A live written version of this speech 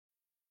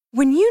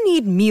When you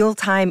need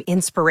mealtime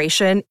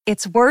inspiration,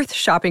 it's worth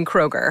shopping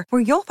Kroger,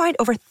 where you'll find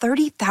over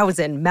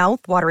 30,000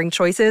 mouth-watering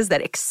choices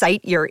that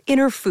excite your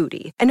inner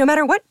foodie. And no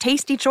matter what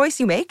tasty choice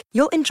you make,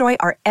 you'll enjoy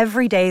our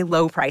everyday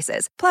low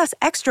prices, plus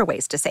extra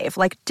ways to save,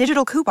 like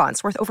digital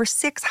coupons worth over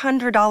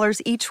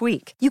 $600 each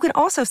week. You can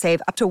also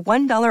save up to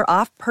 $1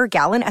 off per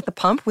gallon at the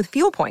pump with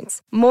fuel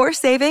points. More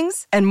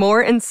savings and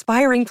more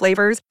inspiring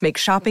flavors make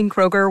shopping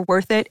Kroger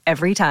worth it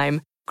every time.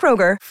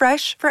 Kroger,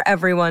 fresh for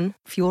everyone.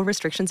 Fuel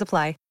restrictions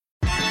apply.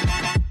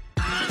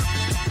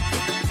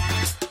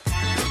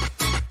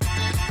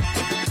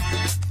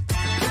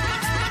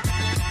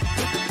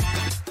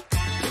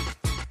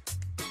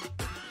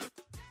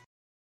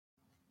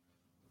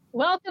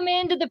 Welcome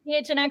into the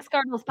PHNX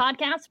Cardinals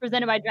podcast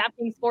presented by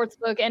DraftKings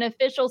Sportsbook, an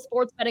official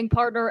sports betting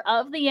partner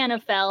of the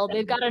NFL.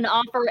 They've got an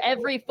offer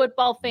every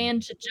football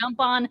fan should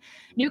jump on.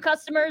 New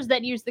customers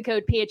that use the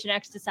code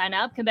PHNX to sign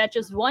up can bet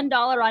just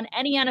 $1 on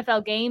any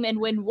NFL game and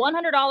win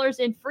 $100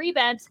 in free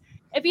bets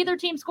if either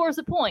team scores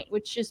a point,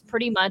 which is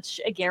pretty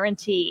much a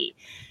guarantee.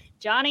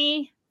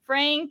 Johnny,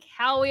 Frank,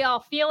 how are we all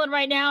feeling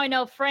right now? I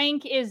know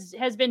Frank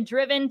has been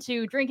driven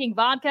to drinking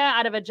vodka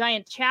out of a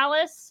giant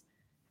chalice.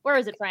 Where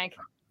is it, Frank?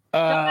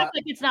 Don't act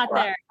like it's not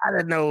there. I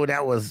didn't know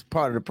that was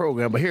part of the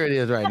program, but here it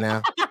is right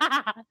now.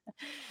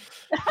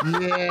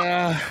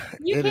 Yeah,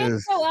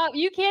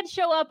 You can't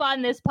show up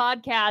on this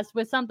podcast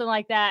with something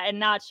like that and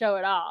not show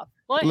it off.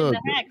 What in the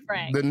heck,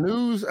 Frank? The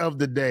news of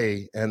the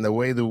day and the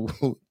way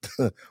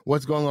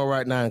what's going on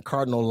right now in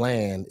Cardinal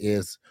land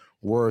is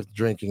worth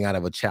drinking out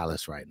of a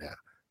chalice right now.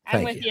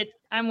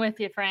 I'm with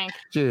you, Frank.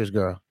 Cheers,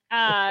 girl.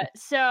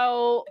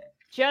 So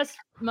just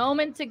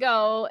moments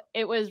ago,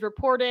 it was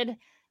reported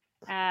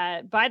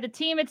by the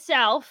team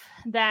itself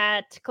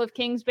that Cliff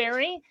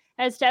Kingsbury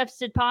has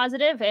tested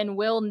positive and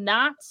will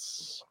not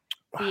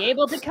be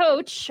able to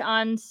coach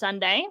on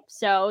Sunday.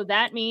 So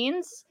that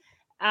means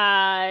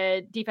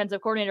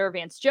defensive coordinator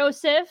Vance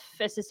Joseph,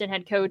 assistant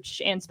head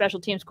coach and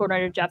special teams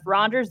coordinator Jeff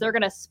Rogers, they're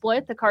going to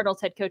split the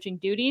Cardinals head coaching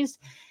duties.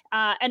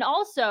 And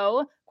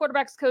also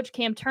quarterbacks coach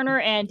Cam Turner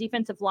and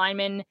defensive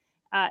lineman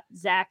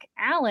Zach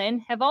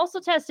Allen have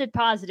also tested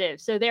positive.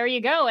 So there you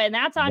go. And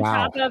that's on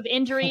top of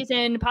injuries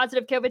and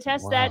positive COVID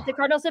tests that the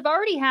Cardinals have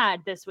already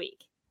had this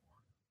week.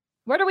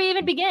 Where do we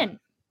even begin?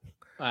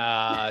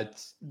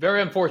 It's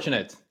very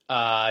unfortunate.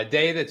 A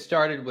day that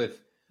started with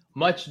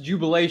much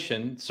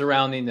jubilation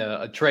surrounding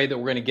a trade that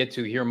we're going to get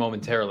to here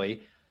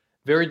momentarily.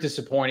 Very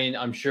disappointing,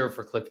 I'm sure,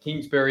 for Cliff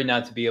Kingsbury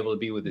not to be able to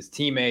be with his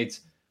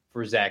teammates,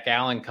 for Zach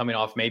Allen coming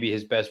off maybe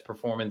his best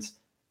performance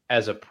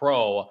as a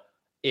pro.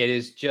 It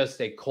is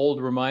just a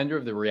cold reminder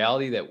of the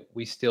reality that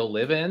we still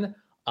live in.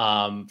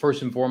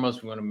 First and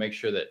foremost, we want to make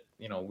sure that,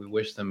 we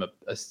wish them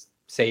a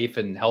safe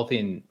and healthy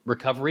and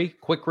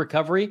quick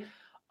recovery.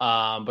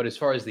 But as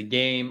far as the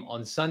game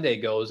on Sunday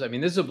goes, I mean,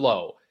 this is a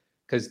blow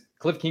because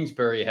Cliff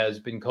Kingsbury has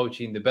been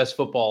coaching the best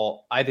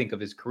football, I think, of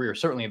his career,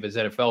 certainly of his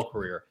NFL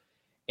career.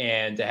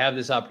 And to have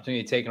this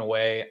opportunity taken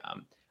away,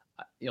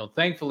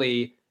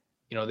 thankfully,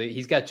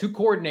 he's got two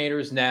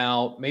coordinators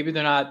now. Maybe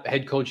they're not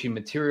head coaching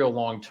material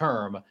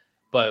long-term,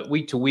 but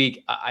week to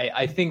week,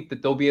 I think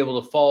that they'll be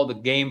able to follow the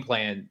game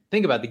plan.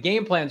 Think about it, the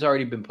game plan's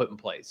already been put in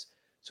place.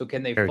 So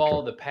can they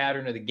follow the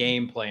pattern of the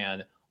game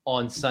plan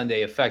on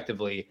Sunday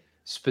effectively,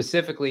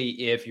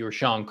 specifically if you're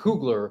Sean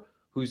Kugler,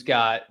 who's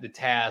got the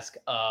task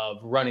of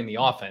running the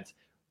offense?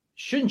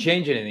 Shouldn't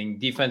change anything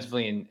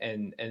defensively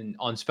and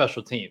on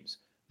special teams.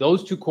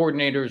 Those two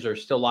coordinators are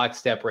still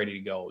lockstep, ready to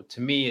go. To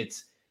me,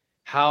 it's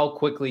how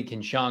quickly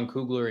can Sean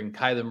Kugler and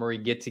Kyler Murray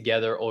get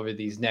together over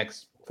these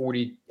next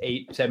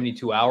 48,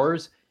 72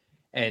 hours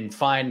and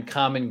find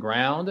common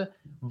ground.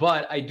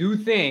 But I do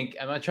think,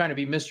 I'm not trying to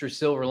be Mr.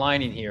 Silver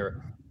Lining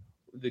here,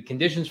 the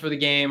conditions for the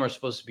game are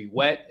supposed to be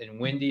wet and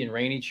windy and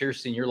rainy.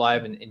 Kirsten, you're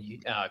live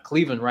in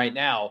Cleveland right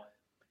now.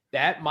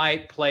 That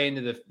might play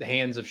into the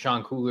hands of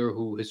Sean Kugler,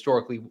 who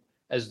historically,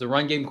 as the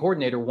run game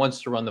coordinator,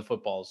 wants to run the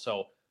football.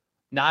 So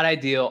not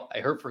ideal.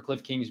 I hurt for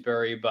Cliff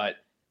Kingsbury, but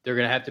they're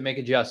going to have to make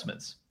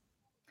adjustments.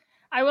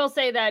 I will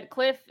say that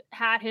Cliff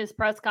had his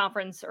press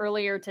conference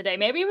earlier today.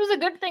 Maybe it was a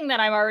good thing that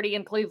I'm already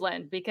in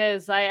Cleveland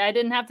because I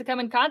didn't have to come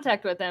in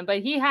contact with him. But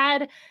he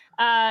had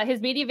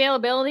his media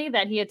availability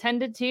that he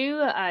attended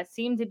to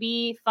seemed to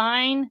be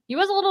fine. He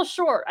was a little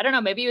short. I don't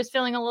know. Maybe he was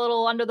feeling a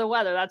little under the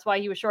weather. That's why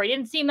he was short. He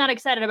didn't seem that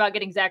excited about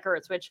getting Zach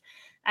Ertz, which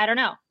I don't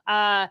know.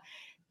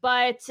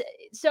 But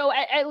so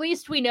at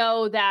least we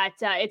know that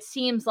it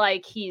seems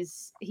like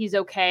he's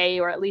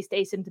okay, or at least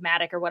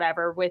asymptomatic or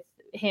whatever, with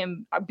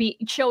him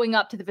showing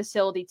up to the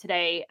facility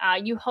today.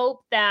 You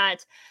hope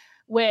that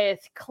with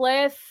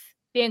Cliff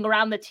being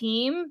around the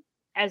team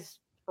as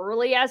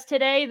early as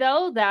today,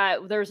 though,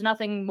 that there's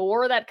nothing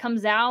more that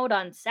comes out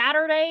on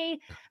Saturday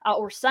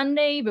or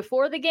Sunday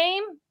before the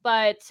game.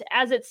 But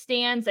as it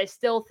stands, I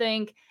still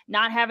think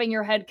not having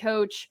your head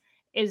coach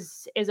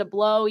is a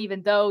blow,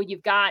 even though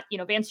you've got,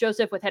 Vance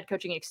Joseph with head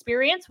coaching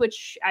experience,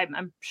 which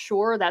I'm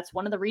sure that's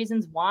one of the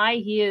reasons why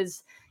he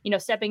is,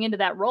 stepping into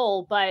that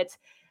role. But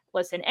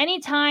listen,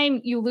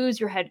 anytime you lose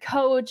your head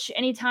coach,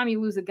 anytime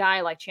you lose a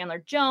guy like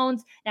Chandler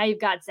Jones, now you've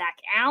got Zach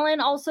Allen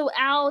also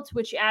out,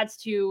 which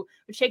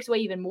takes away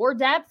even more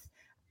depth.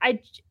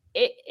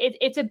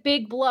 It's a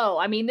big blow.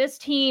 I mean, this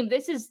team,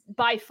 this is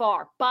by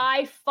far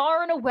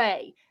and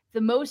away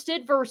the most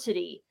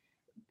adversity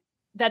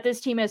that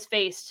this team has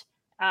faced.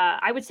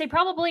 I would say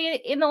probably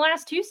in the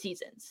last 2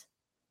 seasons.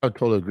 I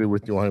totally agree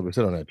with you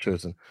 100% on that,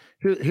 Tristan.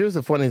 Here's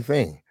the funny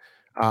thing.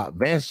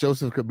 Vance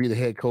Joseph could be the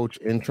head coach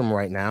interim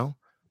right now,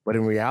 but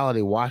in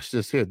reality, watch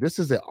this here. This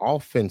is an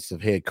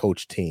offensive head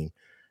coach team.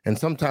 And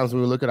sometimes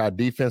when we look at our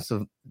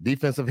defensive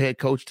head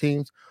coach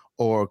teams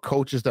or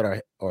coaches that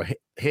are or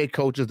head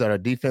coaches that are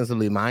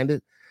defensively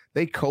minded,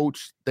 they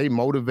coach, they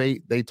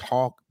motivate, they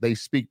talk, they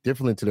speak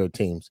differently to their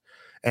teams.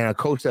 And a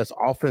coach that's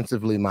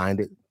offensively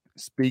minded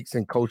speaks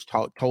and coach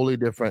talk totally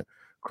different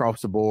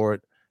across the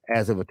board.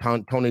 As of a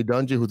Tony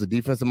Dungy, who's a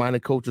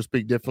defensive-minded coach, will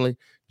speak differently.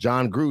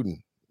 John Gruden,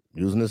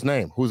 using his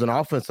name, who's an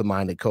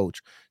offensive-minded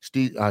coach.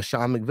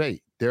 Sean McVay,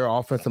 they're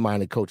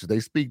offensive-minded coaches. They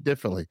speak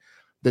differently.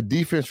 The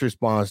defense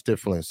responds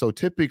differently. So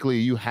typically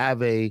you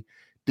have a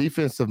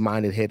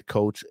defensive-minded head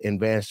coach in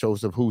Vance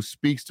Joseph who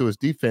speaks to his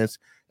defense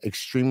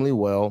extremely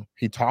well.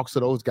 He talks to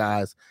those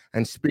guys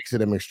and speaks to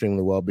them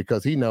extremely well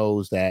because he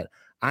knows that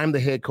I'm the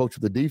head coach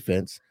of the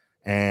defense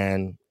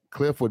and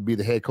Cliff would be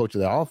the head coach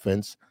of the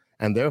offense.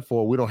 And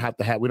therefore, we don't have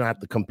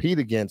to compete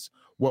against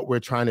what we're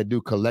trying to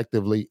do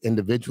collectively,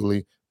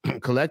 individually,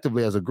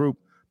 collectively as a group,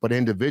 but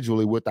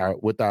individually with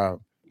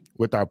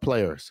our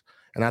players.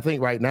 And I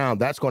think right now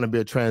that's going to be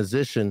a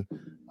transition,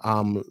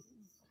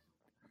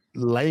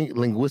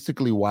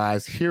 linguistically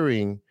wise,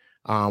 hearing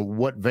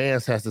what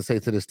Vance has to say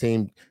to this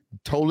team,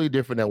 totally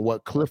different than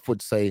what Cliff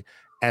would say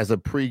as a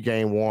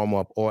pregame warm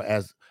up or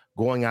as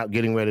going out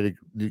getting ready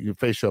to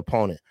face your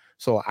opponent.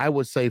 So I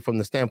would say, from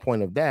the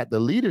standpoint of that, the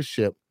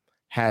leadership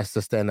has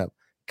to stand up.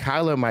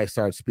 Kyler might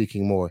start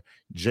speaking more.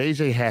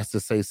 JJ has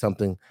to say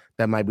something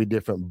that might be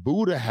different.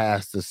 Buddha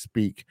has to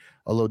speak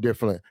a little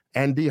different.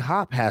 And D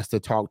Hop has to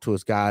talk to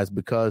his guys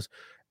because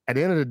at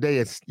the end of the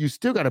day, you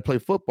still got to play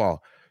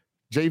football.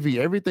 JV,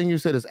 everything you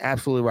said is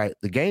absolutely right.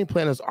 The game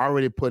plan is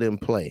already put in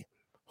play.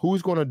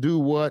 Who's going to do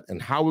what and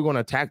how we're going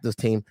to attack this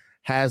team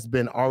has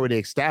been already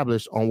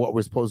established on what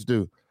we're supposed to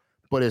do.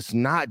 But it's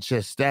not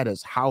just that.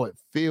 It's how it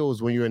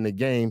feels when you're in the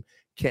game.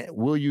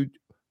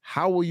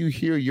 How will you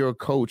hear your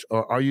coach,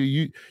 or are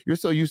you're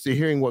so used to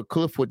hearing what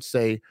Cliff would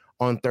say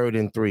on 3rd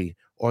and 3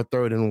 or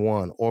 3rd and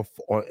 1, or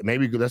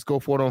maybe let's go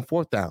for it on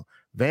 4th down.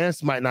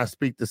 Vance might not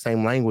speak the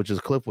same language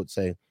as Cliff would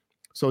say.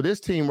 So this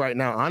team right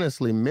now,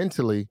 honestly,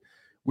 mentally,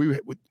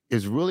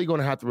 is really going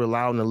to have to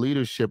rely on the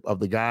leadership of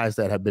the guys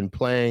that have been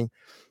playing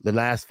the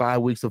last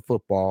 5 weeks of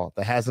football,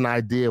 that has an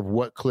idea of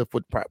what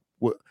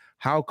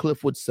how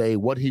Cliff would say,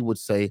 what he would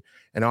say,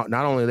 and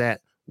not only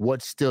that,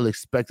 what's still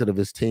expected of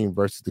his team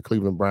versus the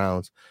Cleveland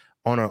Browns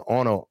on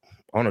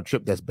a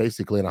trip that's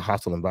basically in a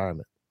hostile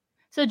environment.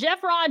 So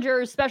Jeff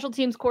Rogers, special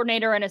teams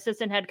coordinator and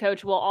assistant head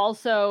coach, will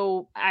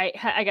also,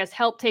 I guess,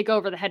 help take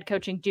over the head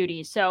coaching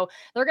duties. So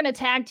they're going to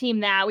tag team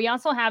that. We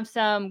also have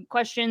some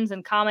questions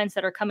and comments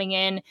that are coming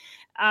in.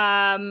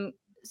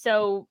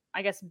 So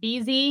I guess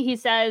BZ, he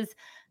says,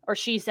 or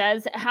she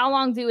says, how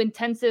long do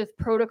intensive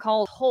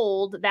protocols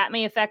hold? That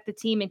may affect the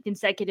team in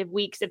consecutive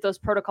weeks if those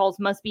protocols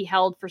must be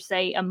held for,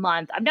 say, a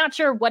month. I'm not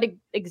sure what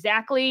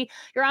exactly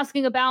you're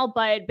asking about,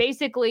 but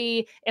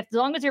basically, as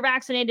long as you're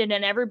vaccinated,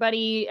 and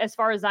everybody, as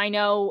far as I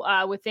know,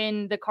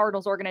 within the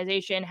Cardinals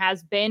organization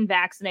has been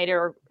vaccinated,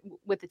 or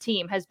with the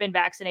team has been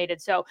vaccinated.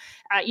 So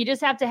you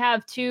just have to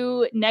have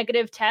 2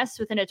 negative tests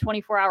within a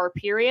 24-hour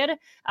period,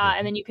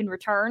 and then you can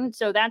return.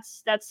 So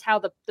that's how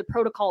the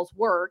protocols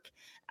work.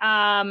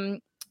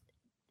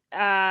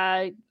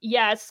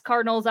 Yes,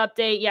 Cardinals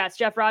update. Yes,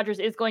 Jeff Rogers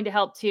is going to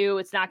help too.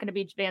 It's not going to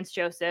be Vance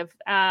Joseph.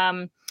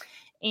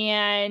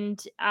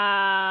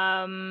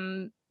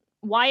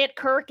 Wyatt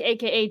Kirk,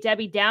 aka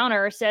Debbie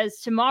Downer, says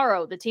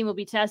tomorrow the team will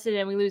be tested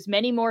and we lose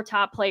many more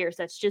top players.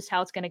 That's just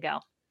how it's going to go.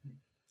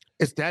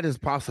 That is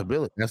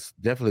possibility. That's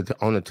definitely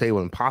on the table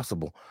and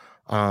possible.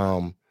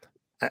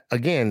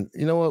 Again,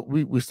 you know what?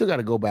 We still got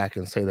to go back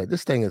and say that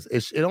this thing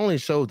it only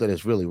shows that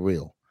it's really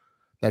real.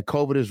 That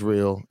COVID is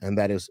real, and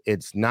that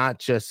it's not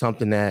just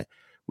something that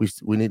we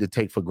need to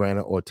take for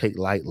granted or take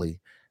lightly.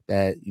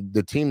 That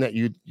the team that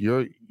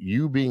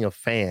you being a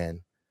fan,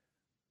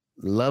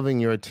 loving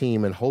your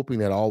team and hoping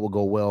that all will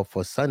go well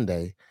for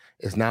Sunday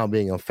is now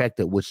being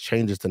affected, which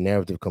changes the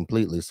narrative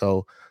completely.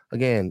 So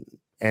again,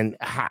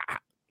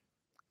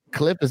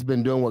 Cliff has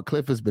been doing what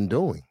Cliff has been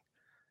doing.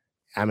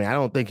 I mean, I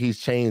don't think he's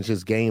changed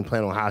his game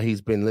plan on how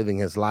he's been living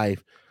his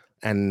life,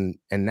 and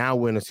now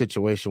we're in a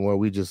situation where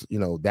we just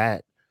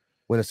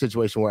we're in a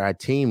situation where our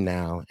team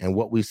now and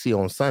what we see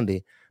on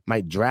Sunday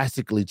might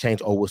drastically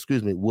change,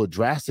 will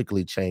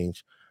drastically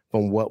change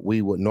from what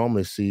we would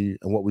normally see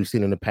and what we've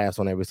seen in the past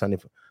on every Sunday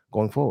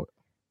going forward.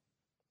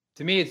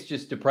 To me, it's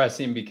just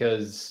depressing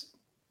because,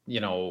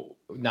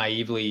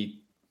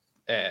 naively,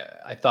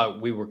 I thought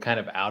we were kind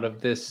of out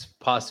of this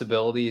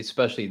possibility,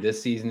 especially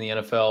this season in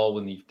the NFL,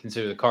 when you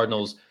consider the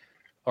Cardinals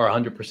are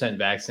 100%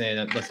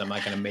 vaccinated. Listen, I'm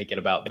not going to make it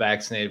about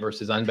vaccinated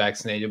versus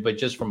unvaccinated, but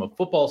just from a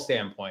football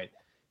standpoint,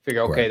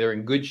 figure, okay, they're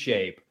in good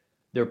shape.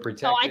 They're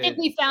protected. Oh, I think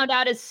we found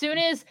out as soon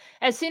as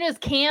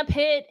camp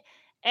hit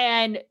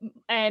and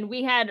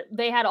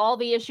they had all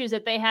the issues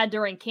that they had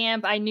during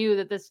camp. I knew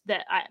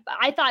that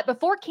I thought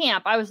before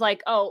camp, I was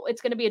like, oh, it's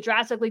going to be a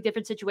drastically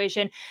different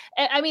situation.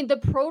 I mean, the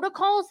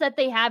protocols that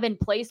they have in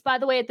place, by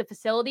the way, at the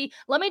facility,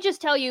 let me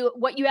just tell you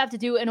what you have to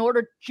do in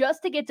order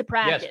just to get to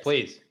practice. Yes,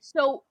 please.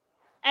 So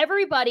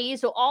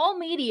all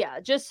media,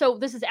 just so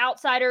this is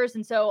outsiders.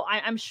 And so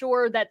I'm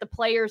sure that the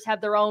players have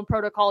their own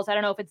protocols. I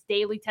don't know if it's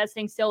daily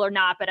testing still or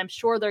not, but I'm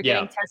sure they're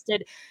getting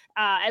tested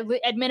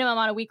at minimum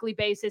on a weekly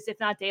basis, if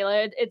not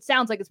daily. It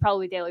sounds like it's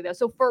probably daily though.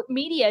 So for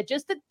media,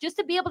 just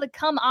to be able to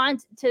come on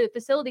to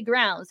facility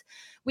grounds,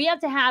 we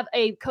have to have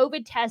a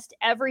COVID test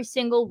every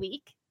single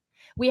week.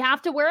 We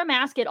have to wear a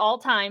mask at all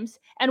times,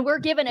 and we're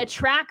given a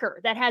tracker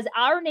that has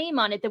our name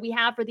on it that we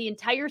have for the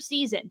entire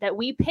season that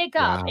we pick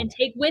up and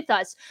take with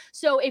us.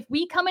 So if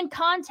we come in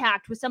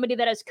contact with somebody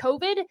that has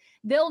COVID,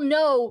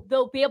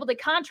 they'll be able to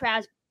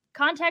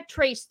contact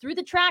trace through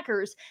the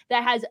trackers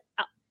that has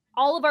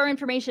all of our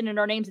information and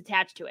our names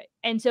attached to it.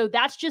 And so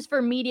that's just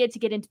for media to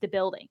get into the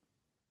building.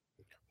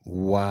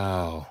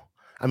 Wow.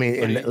 I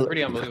mean,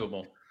 pretty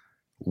unbelievable.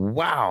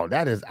 Wow,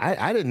 that is,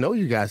 I didn't know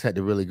you guys had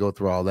to really go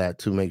through all that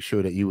to make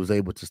sure that you was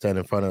able to stand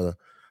in front of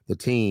the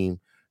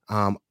team.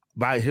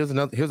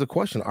 Here's a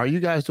question. Are you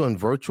guys doing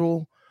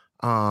virtual?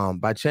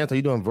 By chance, are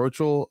you doing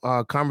virtual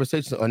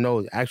conversations? Or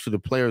no, actually the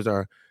players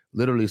are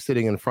literally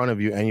sitting in front of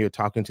you and you're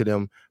talking to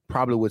them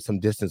probably with some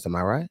distance. Am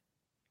I right?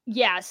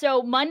 Yeah.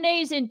 So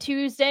Mondays and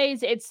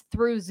Tuesdays, it's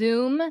through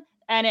Zoom.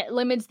 And it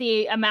limits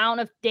the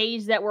amount of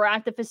days that we're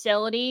at the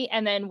facility.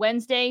 And then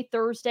Wednesday,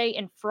 Thursday,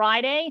 and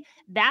Friday,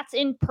 that's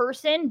in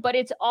person, but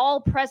it's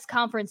all press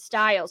conference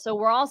style. So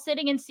we're all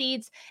sitting in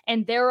seats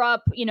and they're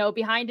up,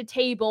 behind a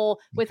table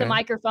with a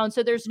microphone.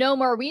 So there's no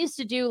more. We used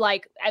to do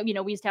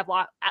we used to have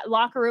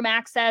locker room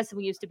access.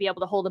 We used to be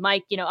able to hold a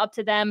mic, up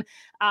to them.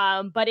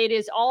 But it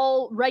is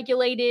all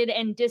regulated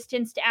and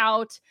distanced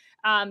out.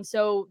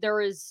 So there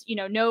is,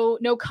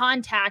 no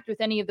contact with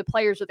any of the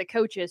players or the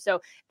coaches.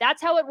 So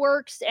that's how it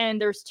works.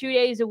 And there's 2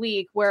 days a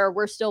week where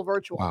we're still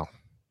virtual. Wow.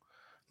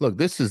 Look,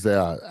 this is,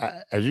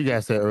 as you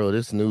guys said earlier,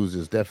 this news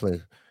is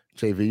definitely,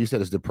 JV, you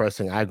said it's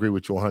depressing. I agree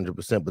with you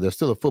 100%, but there's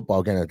still a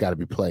football game that's got to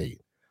be played.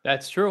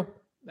 That's true.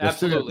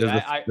 Absolutely.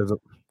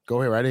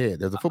 Go ahead, right ahead.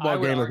 There's a football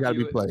game that's got to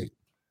be played.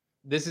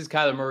 This is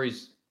Kyler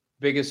Murray's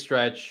biggest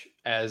stretch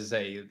as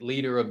a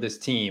leader of this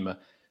team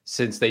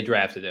since they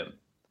drafted him.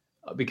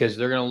 Because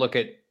they're going to look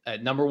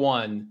at number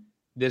one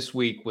this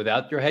week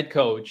without your head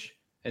coach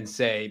and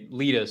say,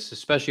 lead us,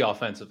 especially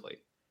offensively,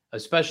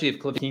 especially if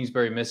Cliff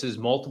Kingsbury misses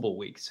multiple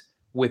weeks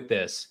with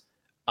this.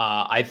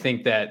 I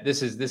think that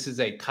this is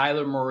a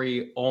Kyler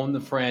Murray own the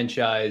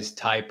franchise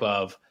type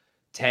of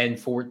 10,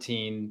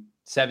 14,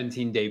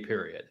 17-day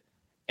period.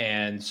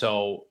 And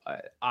so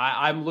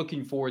I'm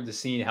looking forward to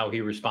seeing how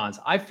he responds.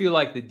 I feel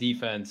like the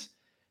defense,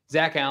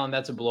 Zach Allen,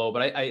 that's a blow,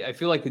 but I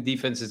feel like the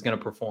defense is going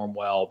to perform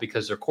well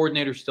because their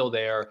coordinator's still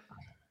there.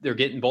 They're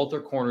getting both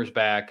their corners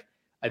back.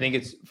 I think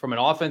it's from an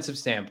offensive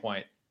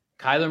standpoint,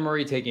 Kyler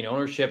Murray taking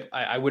ownership.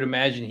 I would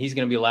imagine he's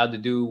going to be allowed to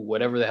do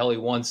whatever the hell he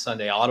wants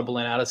Sunday,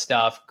 audibling out of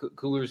stuff.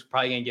 Cooler's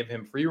probably going to give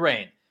him free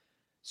reign.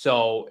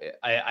 So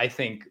I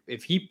think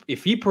if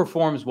he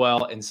performs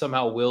well and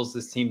somehow wills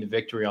this team to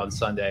victory on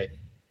Sunday,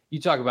 you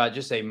talk about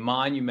just a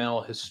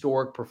monumental,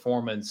 historic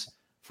performance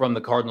from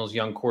the Cardinals'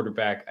 young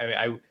quarterback.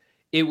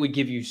 It would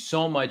give you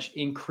so much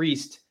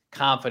increased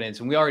confidence.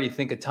 And we already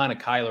think a ton of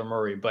Kyler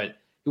Murray, but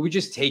it would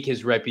just take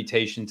his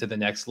reputation to the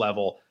next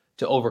level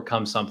to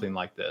overcome something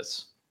like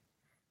this.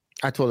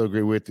 I totally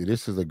agree with you.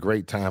 This is a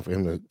great time for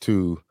him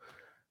to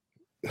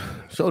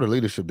show the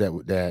leadership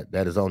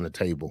that is on the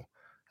table.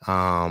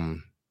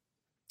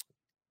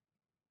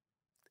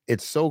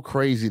 It's so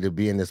crazy to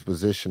be in this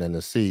position and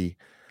to see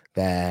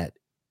that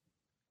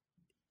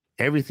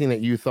everything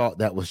that you thought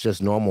that was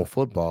just normal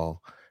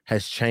football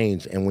has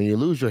changed. And when you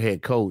lose your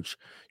head coach,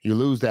 you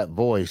lose that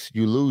voice,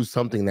 you lose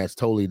something that's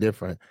totally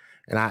different.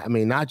 And I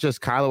mean, not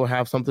just Kyler will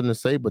have something to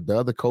say, but the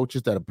other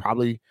coaches that are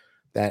probably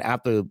that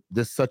after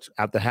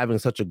having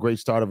such a great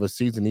start of a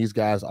season, these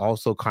guys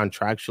also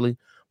contractually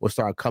will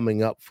start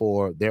coming up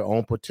for their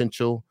own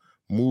potential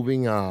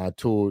moving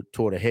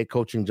toward a head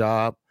coaching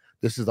job.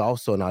 This is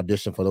also an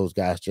audition for those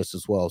guys just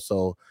as well.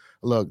 So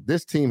look,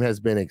 this team has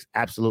been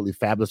absolutely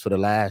fabulous for the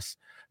last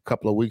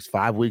couple of weeks,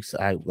 5 weeks.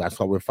 That's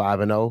why we're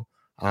 5-0.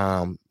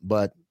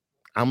 But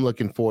I'm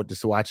looking forward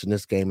to watching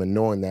this game and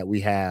knowing that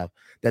we have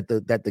that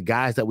the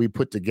guys that we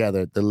put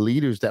together, the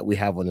leaders that we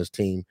have on this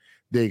team,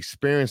 the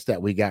experience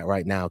that we got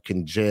right now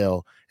can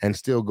gel and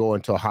still go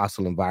into a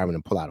hostile environment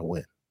and pull out a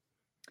win.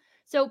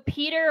 So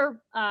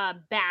Peter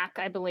Back,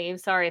 I believe,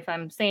 sorry if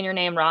I'm saying your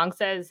name wrong,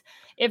 says,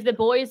 if the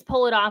boys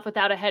pull it off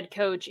without a head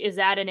coach, is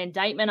that an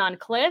indictment on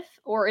Cliff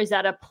or is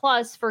that a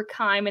plus for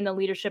Keim and the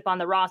leadership on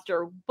the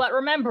roster? But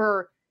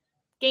remember,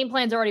 game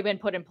plan's already been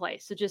put in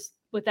place. So just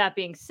with that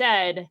being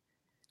said,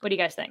 what do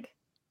you guys think?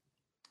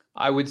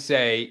 I would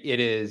say it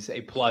is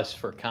a plus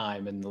for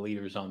Keim and the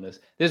leaders on this.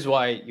 This is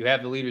why you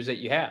have the leaders that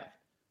you have,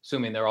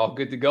 assuming they're all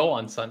good to go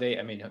on Sunday.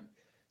 I mean,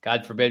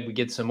 God forbid we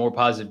get some more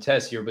positive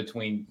tests here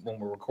between when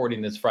we're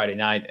recording this Friday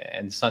night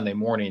and Sunday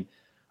morning.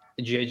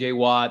 J.J.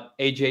 Watt,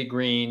 A.J.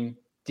 Green,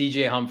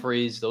 DJ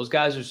Humphries, those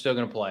guys are still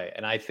going to play.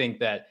 And I think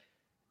that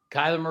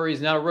Kyler Murray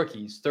is not a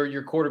rookie. He's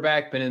third-year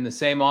quarterback, been in the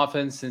same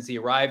offense since he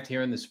arrived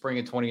here in the spring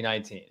of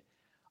 2019.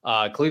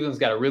 Cleveland's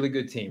got a really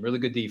good team, really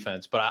good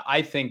defense. But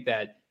I think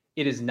that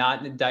it is not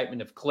an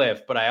indictment of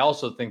Cliff, but I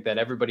also think that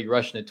everybody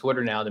rushing to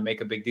Twitter now to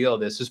make a big deal of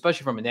this,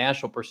 especially from a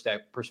national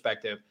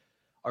perspective,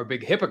 are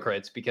big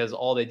hypocrites because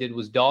all they did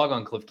was dog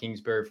on Cliff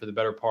Kingsbury for the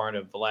better part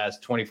of the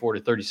last 24 to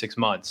 36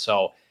 months.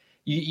 So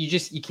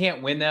you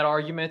can't win that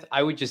argument.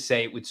 I would just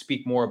say it would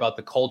speak more about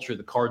the culture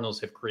the Cardinals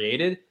have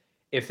created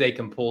if they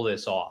can pull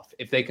this off.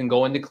 If they can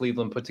go into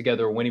Cleveland, put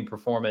together a winning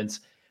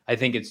performance, I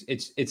think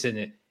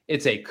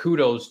it's a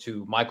kudos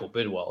to Michael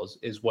Bidwell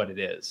is what it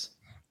is.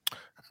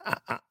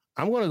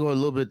 I'm going to go a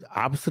little bit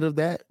opposite of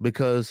that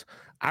because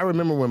I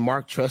remember when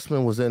Mark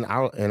Trestman was in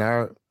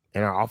our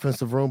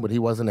offensive room, but he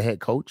wasn't a head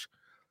coach.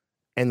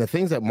 And the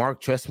things that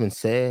Mark Trestman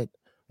said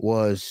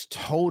was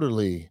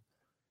totally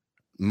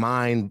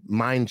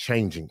mind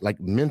changing, like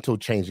mental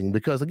changing.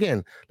 Because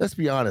again, let's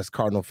be honest,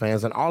 Cardinal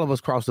fans, and all of us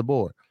across the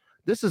board,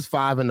 this is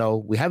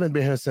 5-0. We haven't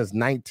been here since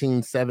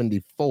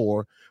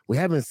 1974. We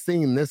haven't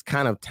seen this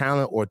kind of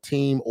talent or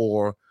team,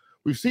 or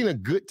we've seen a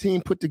good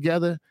team put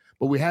together,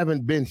 but we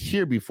haven't been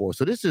here before.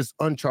 So this is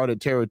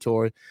uncharted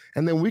territory.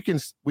 And then we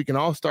can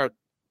all start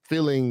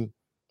feeling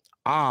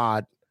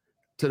odd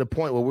to the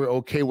point where we're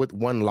okay with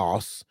one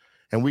loss.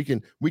 And we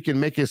can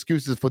make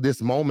excuses for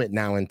this moment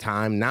now in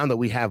time, now that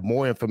we have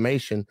more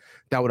information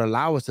that would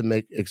allow us to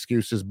make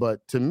excuses.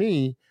 But to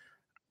me,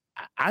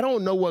 I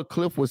don't know what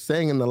Cliff was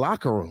saying in the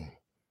locker room.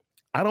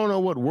 I don't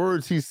know what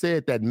words he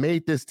said that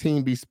made this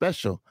team be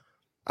special.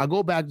 I'll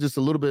go back just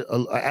a little bit,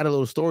 add a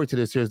little story to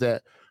this here, is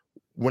that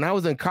when I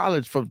was in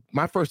college for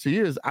my first 2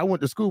 years, I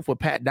went to school for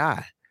Pat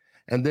Dye.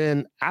 And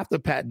then after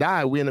Pat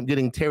Dye, we ended up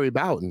getting Terry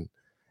Boughton.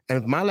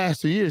 And my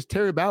last 2 years,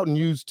 Terry Boughton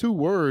used two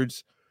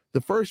words. The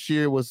first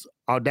year was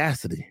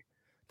audacity.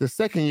 The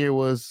second year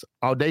was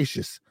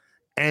audacious.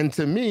 And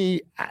to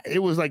me,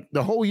 it was like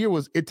the whole year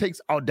was, it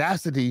takes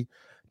audacity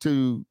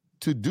to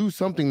do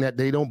something that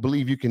they don't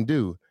believe you can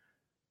do.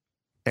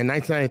 In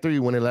 1993, we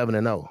went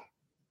 11-0.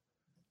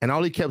 And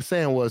all he kept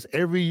saying was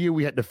every year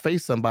we had to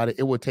face somebody,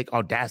 it would take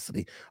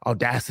audacity.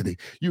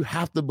 You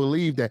have to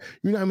believe that,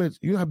 you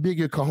know how big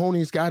your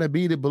cojones got to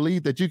be to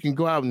believe that you can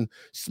go out and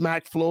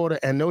smack Florida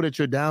and know that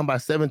you're down by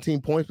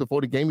 17 points before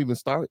the game even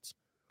starts.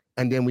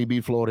 And then we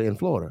beat Florida in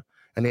Florida,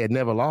 and they had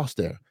never lost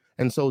there.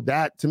 And so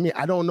that, to me,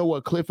 I don't know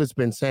what Cliff has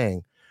been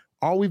saying.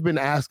 All we've been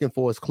asking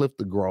for is Cliff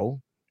to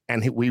grow,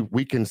 and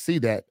we can see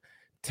that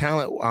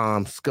talent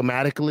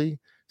schematically,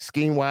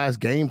 scheme-wise,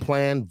 game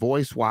plan,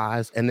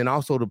 voice-wise, and then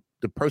also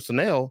the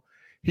personnel,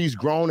 he's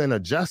grown and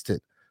adjusted.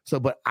 So,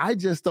 but I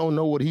just don't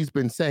know what he's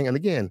been saying. And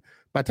again,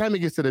 by the time he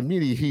gets to the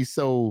media, he's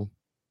so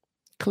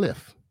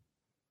Cliff.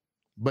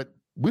 But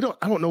I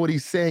don't know what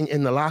he's saying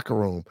in the locker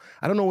room.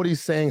 I don't know what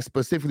he's saying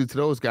specifically to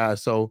those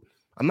guys. So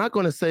I'm not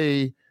going to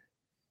say,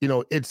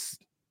 it's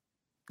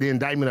the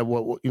indictment of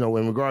what,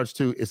 in regards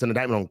to it's an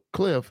indictment on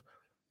Cliff,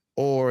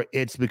 or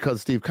it's because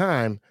of Steve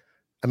Keim.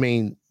 I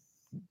mean,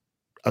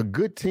 a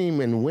good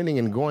team and winning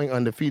and going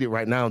undefeated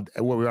right now,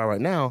 where we are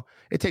right now,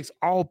 it takes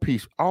all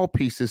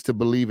pieces to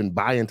believe and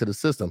buy into the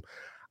system.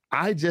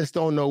 I just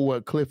don't know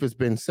what Cliff has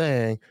been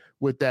saying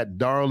with that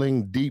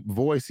darling, deep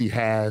voice he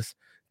has,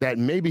 that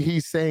maybe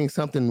he's saying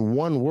something,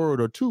 one word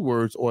or two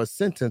words or a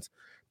sentence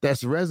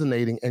that's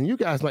resonating. And you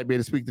guys might be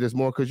able to speak to this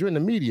more because you're in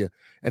the media,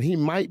 and he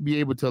might be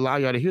able to allow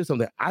y'all to hear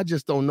something. I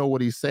just don't know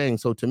what he's saying.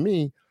 So to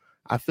me,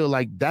 I feel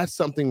like that's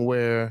something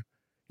where,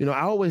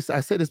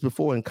 I said this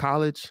before, in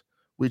college,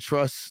 we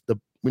trust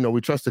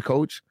the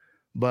coach,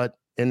 but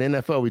in the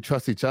NFL, we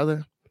trust each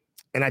other.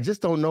 And I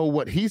just don't know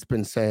what he's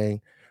been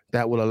saying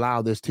that will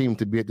allow this team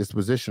to be at this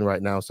position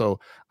right now. So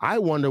I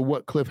wonder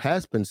what Cliff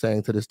has been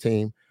saying to this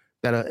team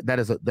that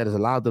has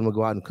allowed them to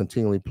go out and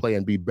continually play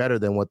and be better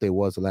than what they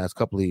was the last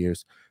couple of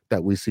years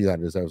that we see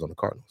out of the Arizona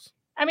Cardinals.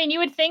 I mean, you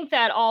would think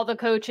that all the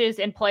coaches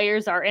and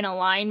players are in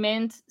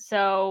alignment.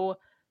 So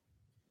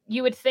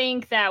you would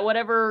think that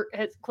whatever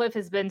Cliff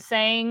has been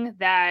saying,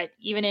 that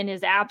even in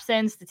his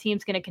absence, the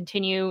team's going to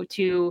continue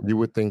to. You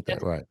would think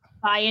that, right?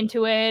 Buy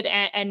into it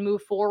and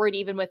move forward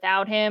even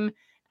without him.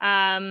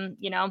 I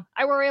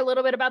worry a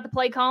little bit about the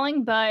play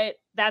calling, but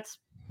that's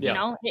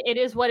it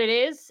is what it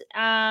is.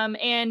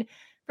 And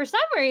for some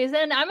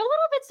reason, I'm a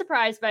little bit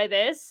surprised by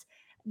this.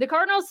 The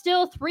Cardinals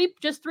still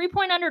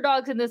 3-point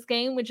underdogs in this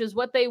game, which is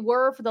what they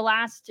were for the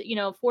last,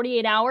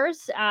 48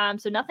 hours.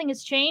 So nothing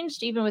has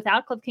changed even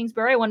without Cliff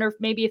Kingsbury. I wonder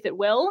if it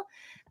will.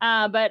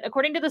 But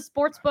according to the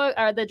sportsbook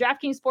or the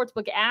DraftKings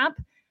Sportsbook app,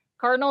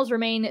 Cardinals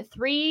remain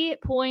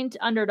 3-point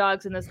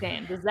underdogs in this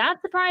game. Does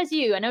that surprise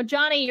you? I know,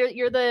 Johnny,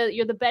 you're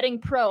the betting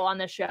pro on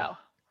this show.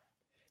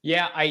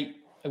 Yeah, I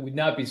would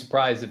not be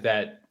surprised if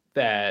that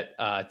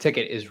that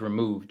ticket is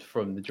removed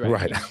from the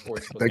DraftKings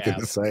Sportsbook They get app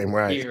the same,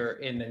 right? Here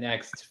in the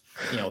next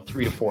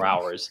 3 to 4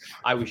 hours.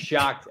 I was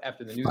shocked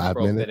after the news 5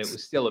 broke that minutes. it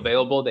was still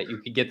available, that you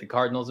could get the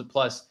Cardinals at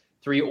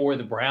 +3 or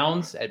the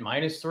Browns at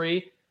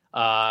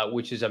 -3,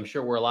 which is, I'm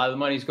sure, where a lot of the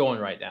money's going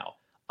right now.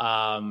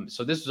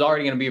 So this is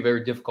already going to be a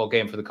very difficult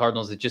game for the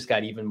Cardinals. It just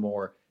got even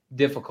more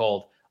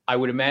difficult. I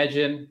would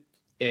imagine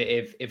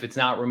if it's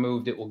not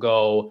removed, it will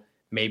go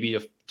maybe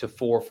to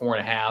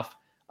 4.5.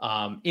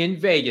 In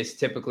Vegas,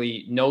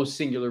 typically, no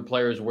singular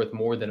player is worth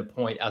more than a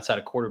point outside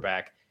of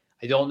quarterback.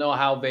 I don't know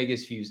how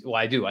Vegas views. Well,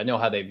 I do. I know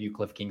how they view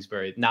Cliff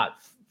Kingsbury,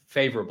 not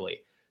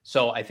favorably.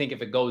 So I think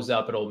if it goes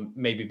up, it'll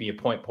maybe be a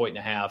point and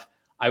a half.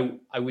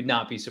 I would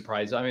not be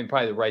surprised. I mean,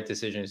 probably the right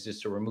decision is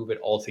just to remove it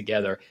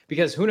altogether,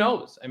 because who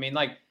knows? I mean,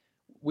 like,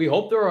 we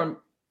hope there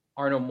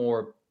are no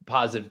more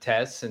positive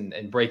tests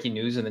and breaking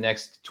news in the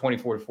next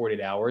 24 to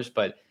 48 hours.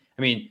 But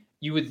I mean,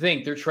 you would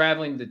think they're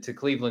traveling to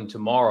Cleveland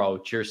tomorrow,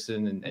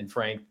 Kirsten and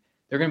Frank.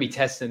 They're going to be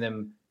testing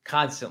them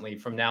constantly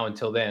from now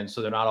until then,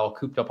 so they're not all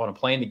cooped up on a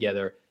plane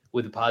together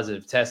with a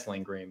positive test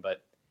lingering.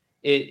 But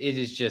it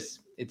is just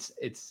it's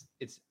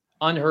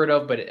unheard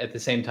of, but at the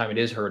same time, it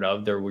is heard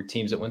of. There were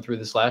teams that went through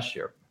this last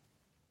year.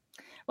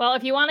 Well,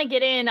 if you want to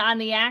get in on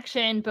the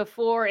action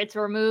before it's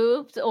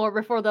removed or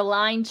before the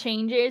line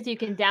changes, you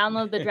can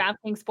download the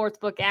DraftKings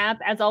Sportsbook app.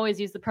 As always,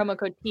 use the promo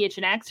code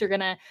PHNX. You're going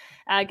to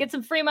get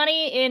some free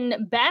money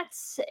in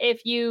bets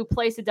if you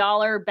place a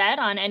 $1 bet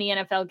on any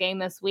NFL game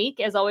this week.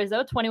 As always,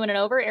 though, 21 and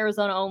over,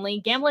 Arizona only.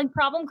 Gambling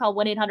problem? Call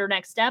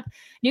 1-800-NEXT-STEP.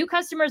 New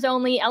customers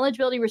only.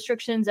 Eligibility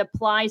restrictions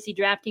apply. See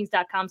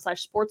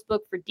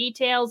DraftKings.com/sportsbook for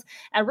details.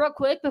 And real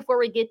quick, before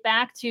we get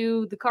back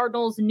to the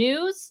Cardinals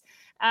news,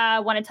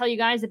 I want to tell you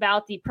guys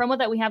about the promo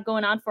that we have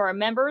going on for our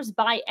members.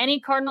 Buy any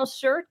Cardinals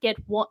shirt, get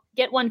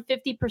one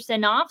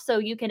 50% off. So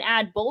you can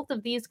add both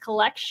of these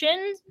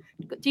collections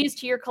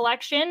to your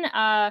collection.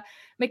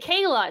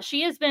 Michaela,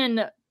 she has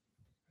been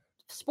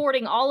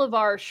sporting all of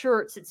our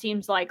shirts, it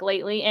seems like,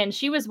 lately, and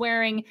she was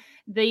wearing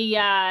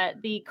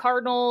the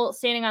Cardinal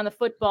standing on the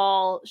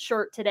football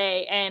shirt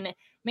today, and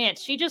man,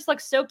 she just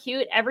looks so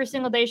cute every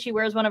single day she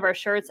wears one of our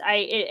shirts.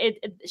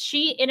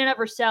 She in and of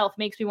herself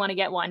makes me want to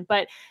get one.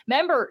 But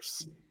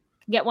members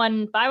get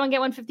one, buy one, get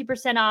one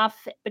 50%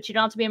 off, but you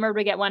don't have to be a member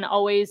to get one.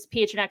 Always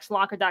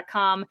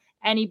phnxlocker.com.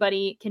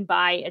 Anybody can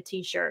buy a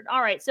t-shirt.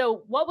 All right.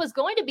 So what was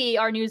going to be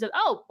our news of,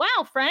 oh,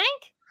 wow, Frank.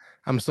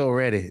 I'm so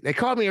ready. They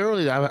called me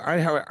earlier.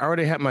 I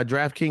already had my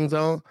DraftKings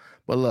on,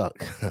 but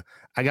look,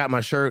 I got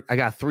my shirt. I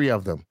got 3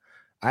 of them.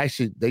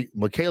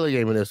 Michaela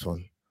gave me this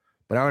one,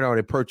 but I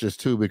already purchased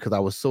 2 because I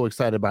was so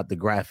excited about the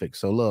graphics.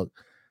 So look,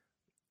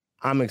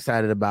 I'm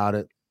excited about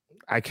it.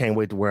 I can't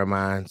wait to wear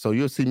mine. So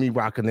you'll see me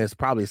rocking this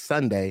probably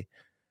Sunday,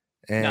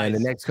 and nice. The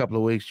next couple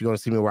of weeks you're gonna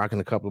see me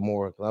rocking a couple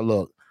more.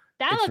 Look,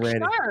 that looks ready.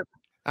 Sharp.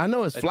 I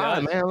know it's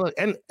flying, man. Look,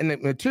 and the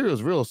material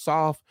is real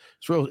soft.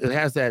 It's real. It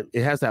has that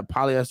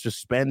polyester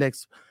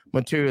spandex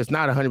material. It's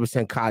not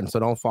 100% cotton, so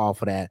don't fall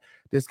for that.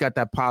 This got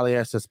that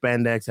polyester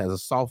spandex, has a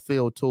soft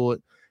feel to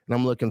it, and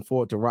I'm looking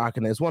forward to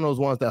rocking it. It's one of those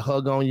ones that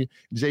hug on you.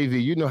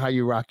 JV, you know how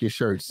you rock your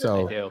shirts,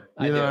 so I do.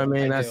 You know what I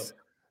mean. That's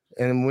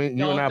and when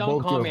you and I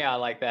both don't call me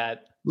out like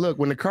that. Look,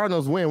 when the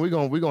Cardinals win, we're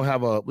gonna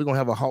have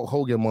a Hulk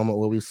Hogan moment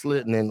where we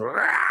slit and then.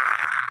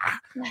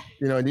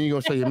 You know, and then you're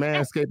gonna show your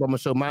manscape. I'm gonna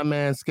show my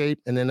manscape,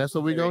 and then that's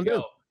what we're gonna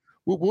do.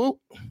 Whoop whoop.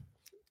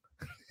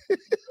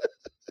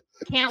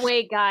 Can't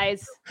wait,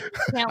 guys.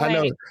 Can't wait. I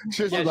know.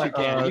 Yes, like,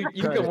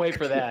 you can wait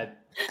for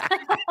that.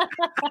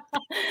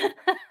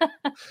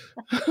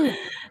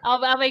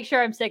 I'll make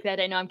sure I'm sick that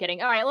day. No, I'm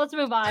kidding. All right, let's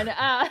move on.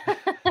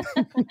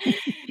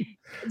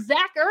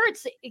 Zach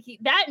Ertz,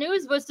 that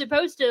news was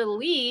supposed to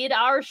lead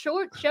our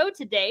short show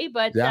today,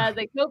 but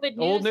the COVID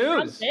news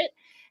trumped it.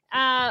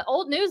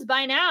 Old news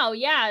by now.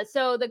 Yeah.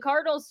 So the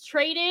Cardinals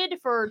traded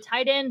for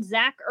tight end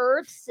Zach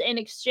Ertz in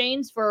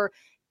exchange for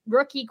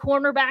rookie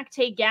cornerback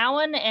Tay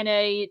Gowan and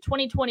a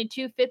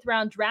 2022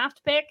 5th-round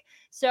draft pick.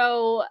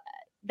 So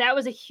that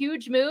was a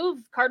huge move.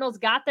 Cardinals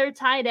got their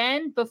tight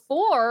end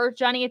before,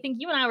 Johnny, I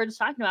think you and I were just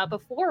talking about,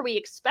 before we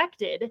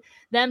expected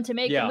them to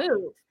make a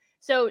move.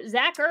 So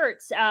Zach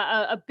Ertz,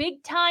 a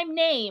big-time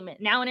name,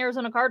 now an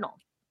Arizona Cardinal.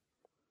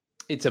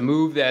 It's a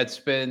move that's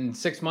been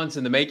 6 months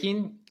in the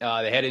making.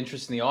 They had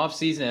interest in the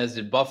offseason, as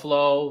did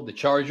Buffalo, the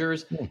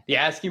Chargers. The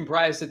asking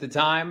price at the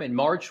time in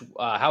March,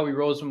 Howie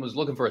Roseman was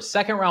looking for a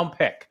second-round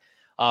pick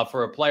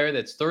for a player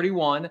that's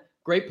 31,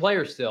 great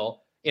player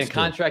still, in a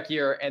contract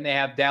year, and they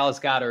have Dallas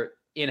Goedert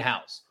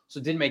in-house. So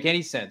it didn't make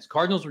any sense.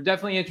 Cardinals were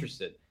definitely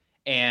interested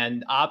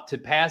and opt to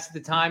pass at the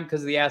time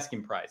because of the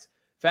asking price.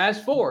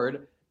 Fast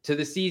forward to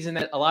the season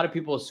that a lot of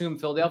people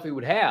assumed Philadelphia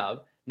would have,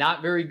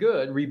 not very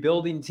good,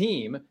 rebuilding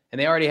team, and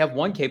they already have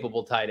one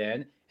capable tight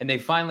end, and they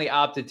finally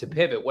opted to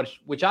pivot,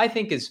 which I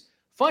think is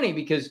funny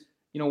because,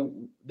 you know,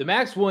 the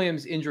Max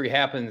Williams injury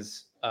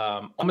happens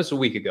almost a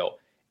week ago,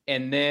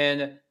 and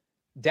then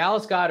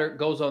Dallas Goedert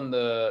goes on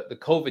the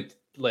COVID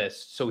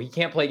list, so he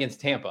can't play against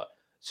Tampa.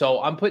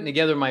 So I'm putting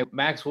together my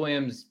Max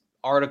Williams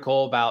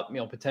article about, you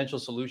know, potential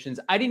solutions.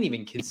 I didn't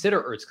even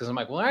consider Ertz because I'm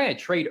like, well, I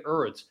trade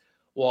Ertz.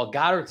 Well,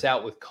 Goddard's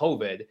out with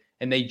COVID,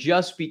 and they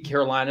just beat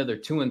Carolina. They're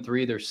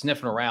 2-3. They're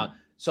sniffing around.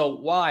 So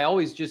while I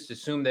always just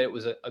assumed that it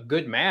was a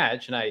good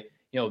match, and I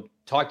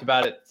talked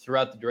about it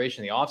throughout the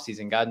duration of the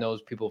offseason, God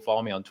knows people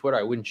follow me on Twitter,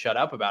 I wouldn't shut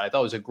up about it. I thought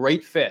it was a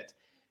great fit.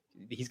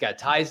 He's got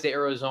ties to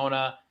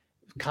Arizona,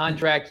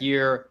 contract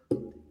year.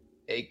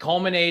 It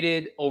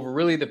culminated over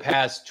really the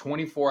past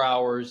 24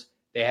 hours.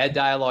 They had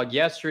dialogue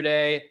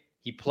yesterday.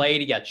 He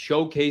played. He got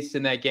showcased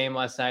in that game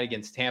last night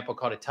against Tampa,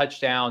 caught a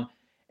touchdown.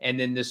 And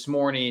then this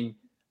morning,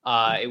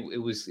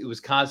 it was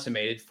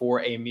consummated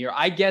for a mere,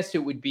 I guessed it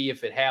would be,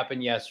 if it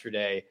happened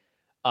yesterday,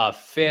 a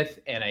fifth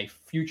and a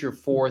future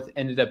fourth.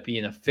 Ended up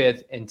being a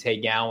fifth, and Tay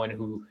Gowan,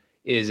 who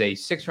is a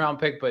 6th-round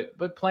pick,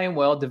 but playing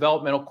well,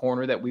 developmental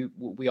corner that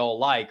we all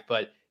like.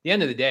 But at the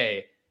end of the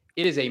day,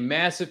 it is a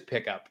massive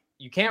pickup.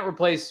 You can't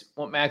replace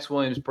what Max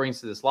Williams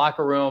brings to this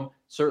locker room,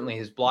 certainly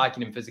his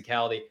blocking and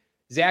physicality.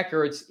 Zach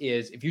Ertz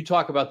is, if you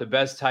talk about the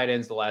best tight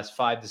ends the last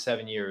 5 to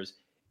 7 years,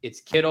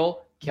 it's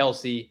Kittle,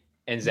 Kelsey,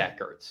 and Zach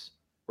Ertz,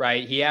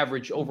 right? He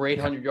averaged over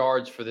 800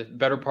 yards for the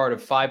better part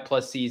of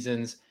 5+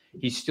 seasons.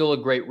 He's still a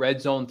great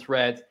red zone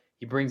threat.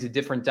 He brings a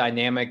different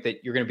dynamic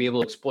that you're going to be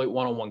able to exploit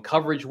one-on-one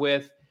coverage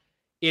with.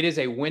 It is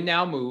a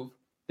win-now move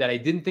that I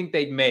didn't think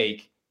they'd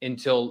make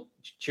until,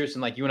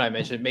 Cheerson, like you and I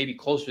mentioned, maybe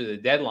closer to the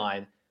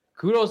deadline.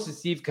 Kudos to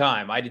Steve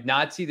Keim. I did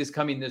not see this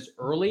coming this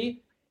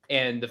early.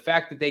 And the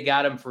fact that they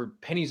got him for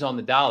pennies on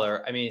the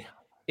dollar, I mean,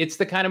 it's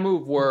the kind of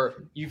move where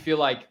you feel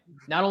like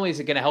not only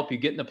is it going to help you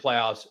get in the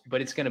playoffs,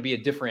 but it's going to be a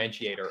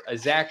differentiator. A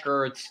Zach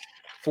Ertz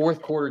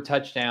 4th quarter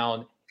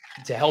touchdown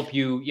to help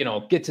you,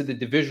 get to the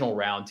divisional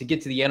round, to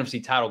get to the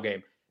NFC title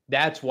game.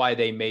 That's why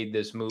they made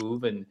this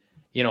move. And,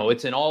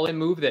 it's an all-in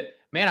move that,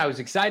 man, I was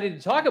excited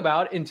to talk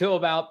about until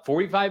about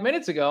 45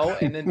 minutes ago,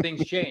 and then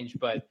things changed.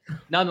 But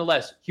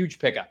nonetheless, huge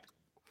pickup.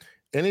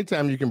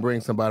 Anytime you can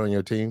bring somebody on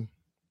your team,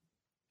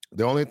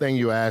 the only thing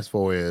you ask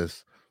for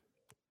is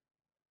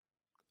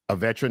a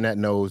veteran that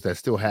knows, that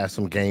still has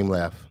some game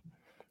left,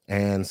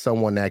 and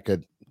someone that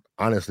could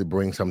honestly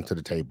bring something to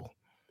the table.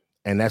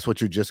 And that's what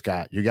you just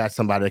got. You got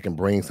somebody that can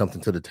bring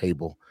something to the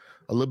table.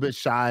 A little bit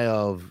shy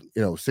of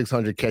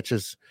 600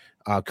 catches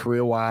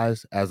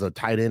career-wise as a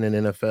tight end in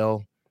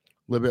NFL. A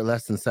little bit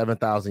less than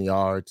 7,000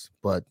 yards.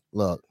 But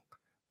look,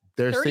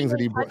 there's things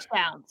that he brings.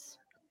 Touchdowns.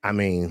 I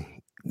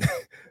mean,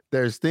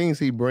 there's things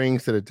he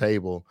brings to the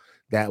table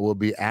that will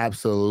be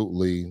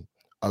absolutely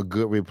a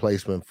good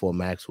replacement for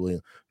Max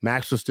Williams.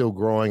 Max was still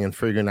growing and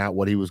figuring out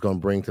what he was going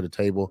to bring to the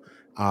table.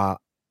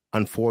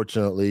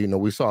 Unfortunately,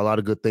 we saw a lot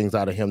of good things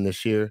out of him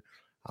this year,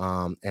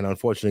 and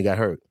unfortunately got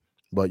hurt.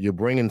 But you're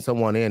bringing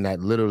someone in that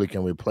literally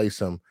can replace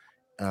him.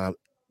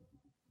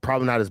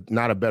 Probably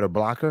not a better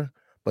blocker,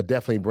 but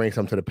definitely brings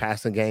him to the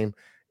passing game,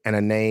 and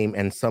a name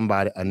and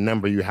a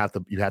number you have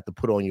to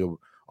put on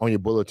your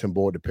bulletin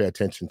board to pay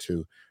attention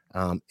to.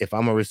 If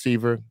I'm a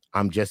receiver,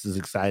 I'm just as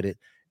excited.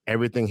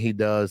 Everything he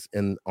does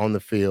on the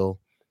field,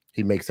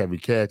 he makes every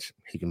catch.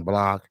 He can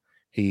block.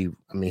 He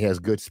has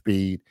good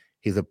speed.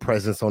 He's a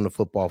presence on the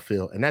football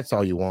field, and that's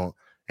all you want.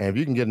 And if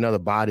you can get another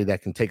body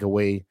that can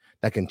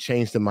that can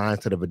change the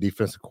mindset of a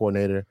defensive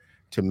coordinator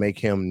to make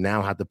him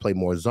now have to play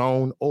more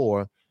zone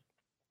or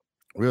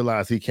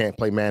realize he can't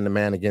play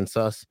man-to-man against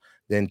us,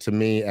 then to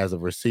me as a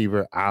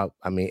receiver,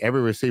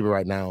 every receiver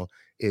right now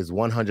is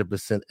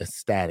 100%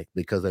 ecstatic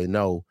because they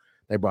know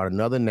they brought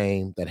another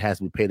name that has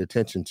to be paid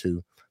attention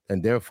to,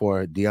 and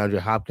therefore DeAndre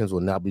Hopkins will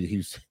not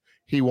be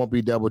he won't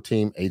be double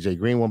teamed. AJ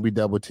Green won't be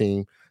double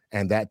teamed.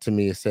 And that, to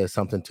me, it says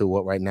something to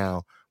what right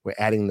now we're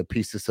adding the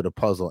pieces to the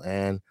puzzle.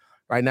 And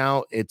right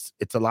now it's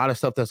a lot of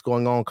stuff that's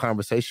going on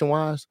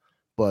conversation-wise,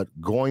 but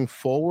going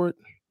forward,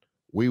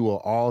 we will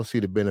all see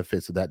the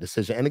benefits of that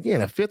decision. And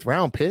again, a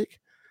 5th-round pick,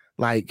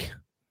 you're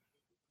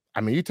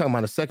talking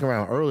about a 2nd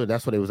round earlier,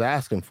 that's what he was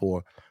asking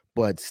for.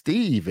 But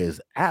Steve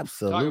is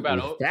absolutely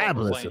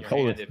fabulous.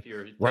 If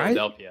you're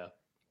Philadelphia.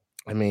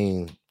 I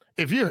mean,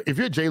 if you're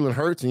Jalen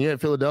Hurts and you're at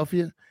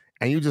Philadelphia,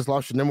 and you just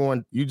lost your number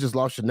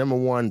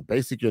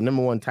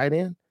one tight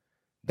end,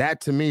 that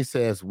to me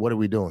says, what are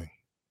we doing?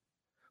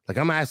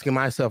 I'm asking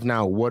myself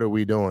now, what are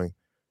we doing?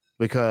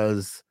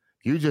 Because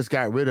you just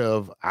got rid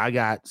of, I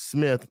got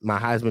Smith, my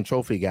Heisman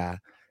Trophy guy,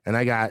 and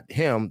I got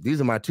him.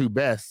 These are my 2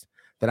 best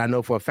that I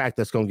know for a fact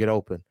that's going to get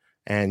open.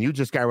 And you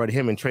just got rid of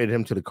him and traded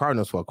him to the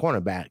Cardinals for a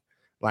cornerback,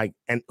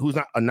 and who's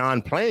not a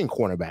non-playing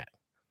cornerback,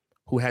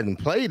 who hasn't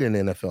played in the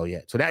NFL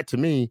yet. So that to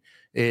me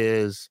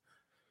is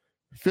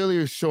Philly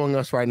is showing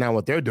us right now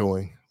what they're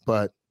doing,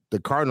 but the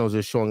Cardinals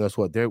are showing us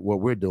what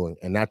we're doing,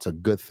 and that's a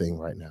good thing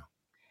right now.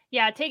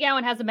 Yeah, Tay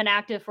Gowan hasn't been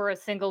active for a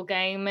single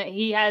game.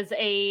 I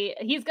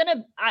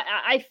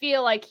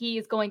feel like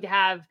he's going to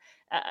have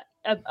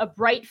a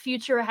bright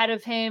future ahead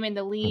of him in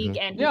the league,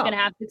 and he's going to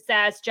have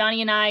success.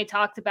 Johnny and I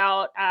talked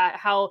about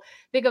how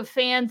big of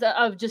fans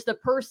of just the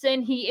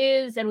person he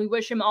is, and we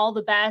wish him all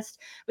the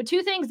best. But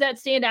 2 things that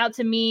stand out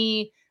to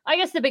me, I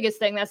guess the biggest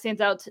thing that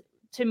stands out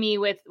to me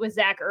with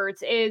Zach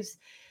Ertz is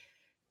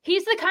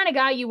he's the kind of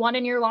guy you want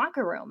in your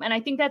locker room. And I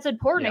think that's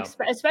important,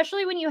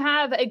 especially when you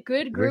have a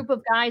good group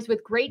of guys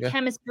with great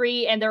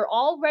chemistry and they're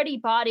already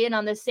bought in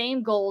on the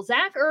same goal.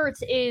 Zach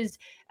Ertz is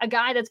a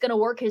guy that's going to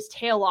work his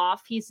tail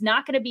off. He's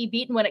not going to be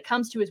beaten when it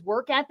comes to his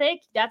work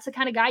ethic. That's the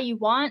kind of guy you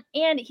want.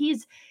 And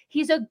he's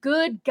a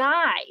good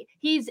guy.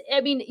 He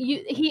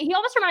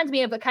almost reminds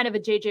me of a kind of a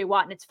JJ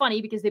Watt. And it's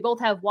funny because they both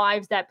have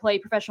wives that play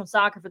professional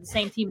soccer for the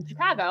same team in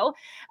Chicago.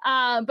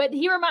 But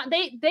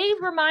they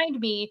remind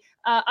me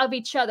of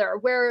each other,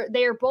 where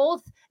they're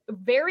both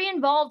very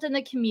involved in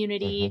the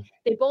community. Mm-hmm.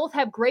 They both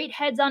have great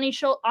heads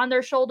on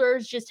their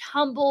shoulders, just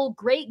humble,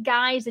 great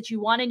guys that you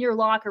want in your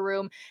locker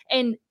room.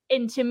 And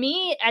to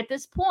me, at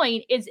this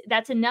point,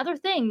 that's another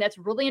thing that's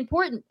really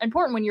important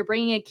when you're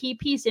bringing a key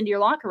piece into your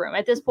locker room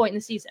at this point in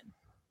the season.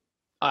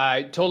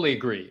 I totally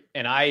agree.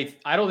 And I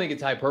don't think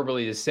it's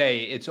hyperbole to say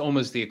it's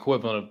almost the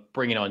equivalent of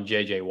bringing on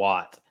JJ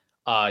Watt.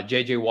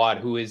 JJ Watt,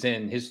 who is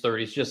in his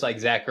 30s, just like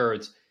Zach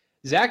Ertz.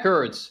 Zach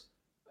Ertz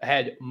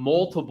had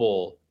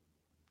multiple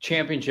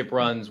championship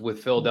runs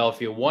with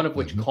Philadelphia, one of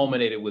which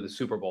culminated with a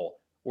Super Bowl,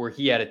 where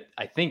he had,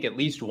 I think, at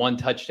least one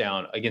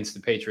touchdown against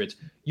the Patriots.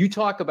 You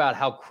talk about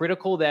how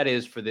critical that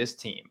is for this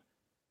team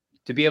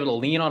to be able to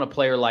lean on a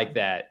player like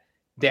that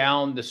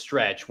down the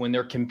stretch when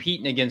they're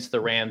competing against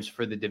the Rams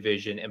for the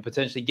division and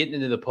potentially getting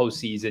into the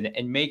postseason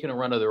and making a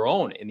run of their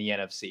own in the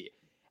NFC.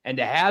 And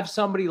to have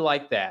somebody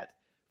like that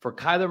for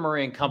Kyler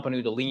Murray and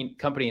company to lean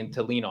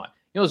on.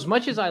 You know, as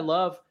much as I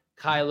love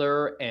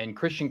Kyler and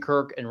Christian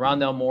Kirk and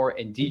Rondale Moore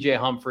and DJ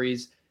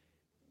Humphries,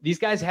 these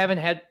guys haven't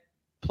had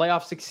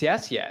playoff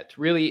success yet,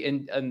 really,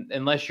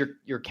 unless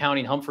you're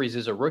counting Humphries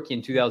as a rookie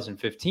in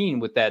 2015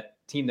 with that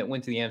team that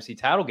went to the NFC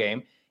title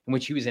game, in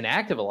which he was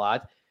inactive a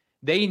lot.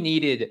 They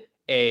needed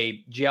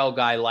a gel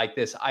guy like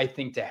this, I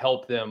think, to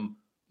help them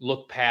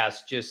look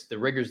past just the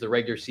rigors of the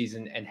regular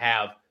season and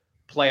have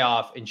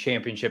playoff and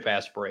championship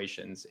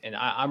aspirations. And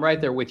I'm right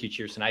there with you,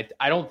 Cheerson.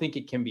 I don't think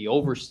it can be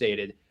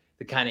overstated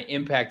the kind of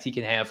impact he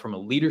can have from a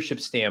leadership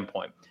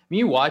standpoint. I mean,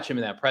 you watch him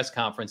in that press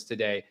conference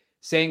today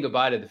saying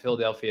goodbye to the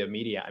Philadelphia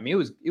media. I mean,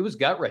 it was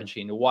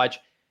gut-wrenching to watch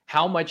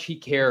how much he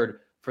cared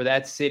for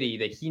that city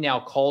that he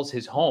now calls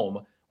his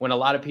home, when a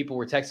lot of people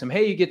were texting him,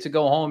 hey, you get to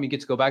go home, you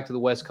get to go back to the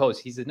West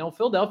Coast. He said, no,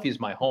 Philadelphia is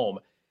my home,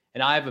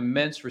 and I have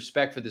immense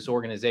respect for this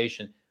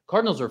organization.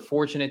 Cardinals are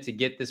fortunate to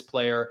get this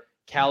player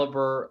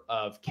caliber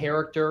of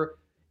character.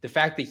 The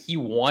fact that he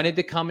wanted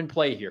to come and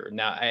play here.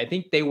 Now, I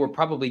think they were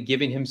probably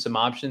giving him some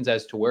options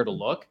as to where to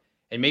look.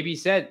 And maybe he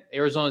said,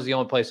 Arizona's the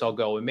only place I'll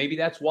go. And maybe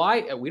that's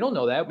why, we don't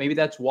know that. Maybe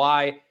that's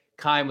why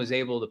Keim was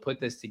able to put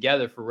this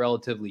together for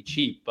relatively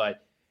cheap.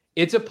 But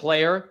it's a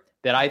player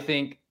that I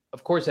think,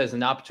 of course, has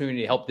an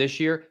opportunity to help this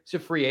year. He's a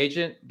free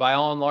agent. By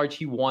all and large,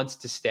 he wants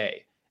to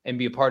stay and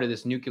be a part of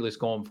this nucleus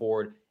going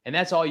forward. And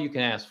that's all you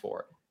can ask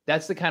for.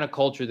 That's the kind of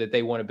culture that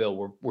they want to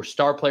build, where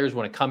star players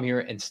want to come here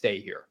and stay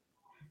here.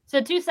 So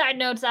 2 side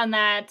notes on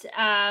that.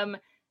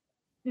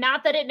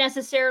 Not that it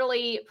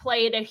necessarily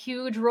played a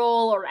huge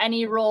role or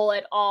any role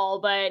at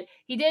all, but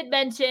he did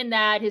mention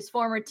that his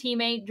former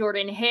teammate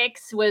Jordan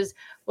Hicks was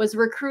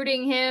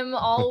recruiting him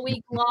all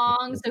week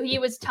long. So he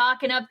was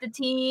talking up the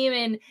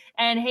team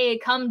and hey,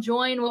 come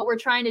join what we're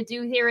trying to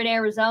do here in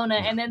Arizona.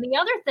 And then the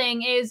other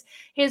thing is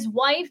his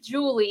wife,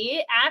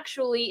 Julie,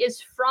 actually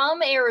is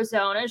from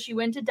Arizona. She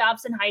went to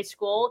Dobson High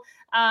School.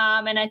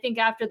 And I think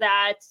after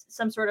that,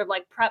 some sort of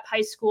like prep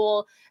high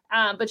school.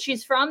 But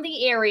she's from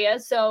the area.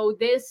 So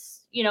this,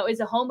 is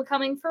a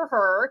homecoming for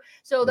her.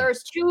 So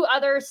there's 2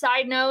 other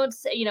side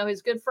notes.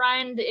 His good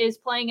friend is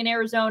playing in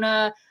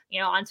Arizona,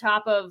 on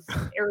top of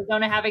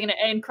Arizona having an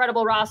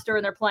incredible roster,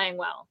 and they're playing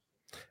well.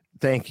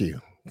 Thank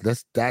you.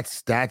 That's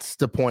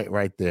the point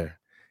right there.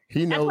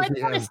 He knows. That's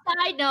why it's a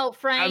side note,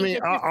 Frank. I mean,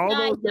 all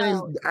those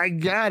things, I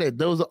got it.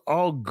 Those are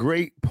all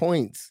great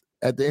points.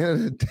 At the end of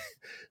the day,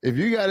 if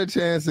you got a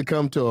chance to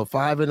come to a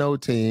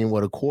 5-0 team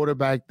with a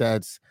quarterback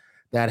that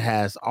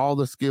has all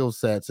the skill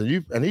sets,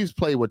 and he's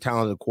played with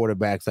talented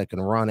quarterbacks that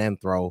can run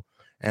and throw,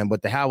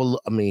 but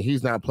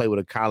he's not played with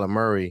a Kyler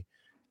Murray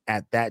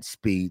at that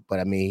speed, but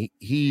I mean,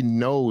 he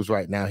knows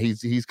right now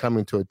he's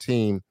coming to a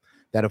team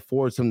that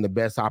affords him the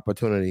best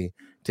opportunity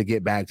to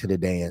get back to the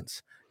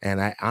dance. And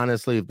I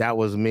honestly, if that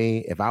was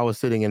me, if I was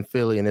sitting in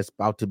Philly and it's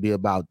about to be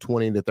about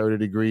 20 to 30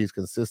 degrees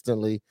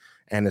consistently,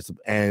 and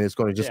it's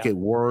going to just get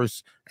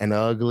worse and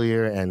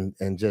uglier and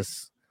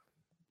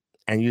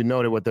you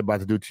know that what they're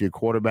about to do to your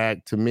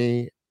quarterback, to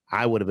me,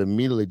 I would have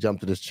immediately jumped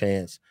to this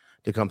chance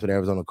to come to the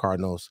Arizona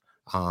Cardinals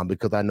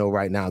because I know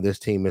right now this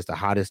team is the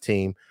hottest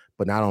team.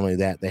 But not only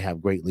that, they have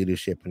great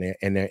leadership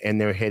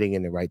and they're heading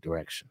in the right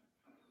direction.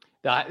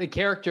 The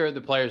character of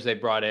the players they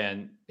brought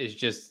in is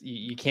just,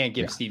 you can't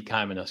give Steve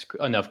Keim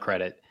enough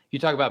credit. You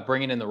talk about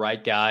bringing in the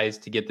right guys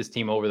to get this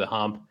team over the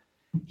hump.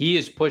 He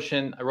is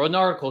pushing. I wrote an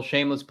article,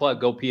 shameless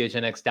plug,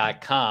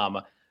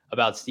 gophnx.com,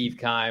 about Steve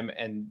Keim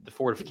and the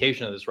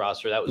fortification of this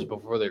roster. That was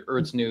before the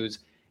Ertz news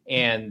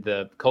and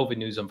the COVID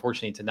news,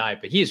 unfortunately, tonight.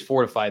 But he has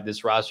fortified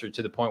this roster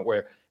to the point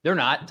where they're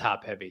not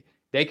top heavy.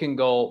 They can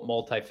go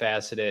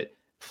multifaceted.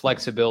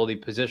 flexibility,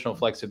 positional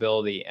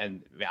flexibility,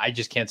 and I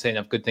just can't say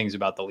enough good things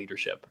about the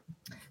leadership.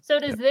 So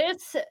does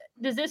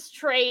this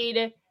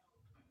trade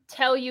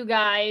tell you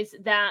guys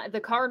that the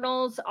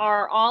Cardinals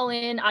are all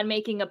in on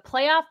making a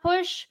playoff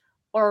push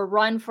or a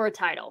run for a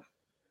title?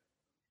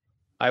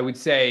 I would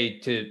say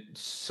to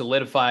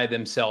solidify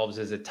themselves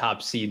as a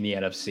top seed in the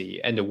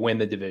NFC and to win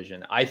the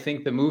division. I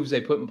think the moves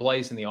they put in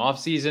place in the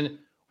offseason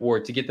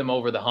were to get them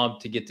over the hump,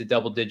 to get to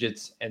double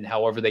digits, and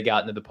however they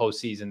got into the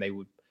postseason, they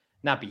would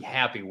not be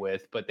happy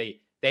with, but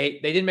they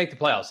didn't make the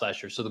playoffs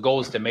last year. So the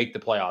goal is to make the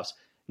playoffs.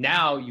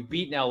 Now you've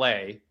beaten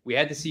LA. We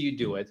had to see you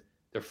do it.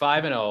 They're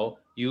 5-0.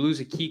 You lose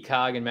a key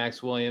cog in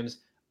Max Williams.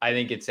 I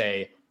think it's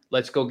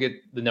let's go get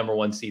the number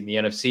one seed in the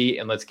NFC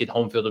and let's get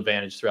home field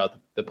advantage throughout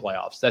the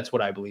playoffs. That's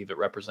what I believe it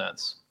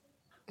represents.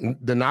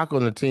 The knock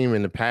on the team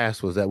in the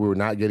past was that we were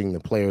not getting the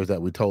players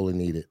that we totally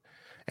needed.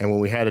 And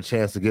when we had a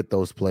chance to get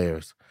those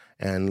players,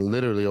 and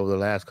literally over the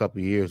last couple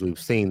of years, we've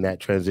seen that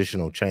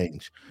transitional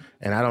change.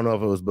 And I don't know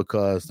if it was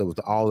because it was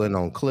all in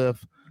on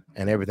Cliff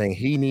and everything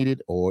he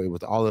needed, or it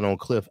was all in on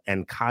Cliff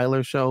and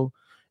Kyler show,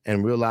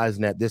 and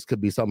realizing that this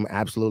could be something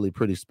absolutely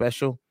pretty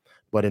special.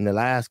 But in these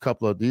last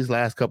couple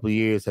of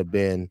years have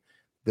been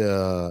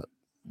the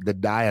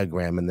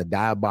diagram and the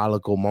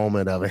diabolical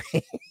moment of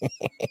it.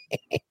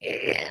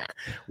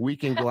 We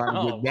can go out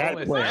and get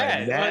that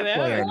plan, that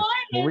plan.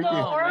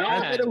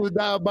 I said it was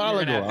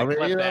diabolical. I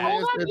mean,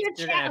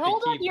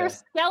 hold up your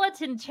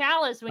skeleton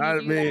chalice when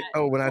you do that.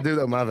 Oh, when I do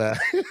that, my bad.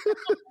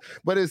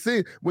 But it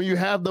seems when you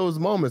have those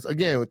moments,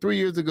 again, 3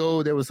 years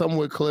ago, there was something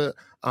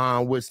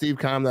with Steve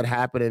Keim that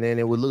happened, and then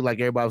it would look like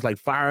everybody was like,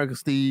 fire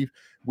Steve.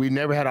 We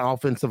never had an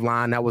offensive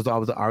line. That was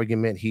always the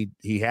argument.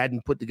 He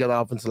hadn't put together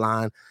an offensive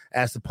line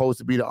as supposed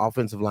to be the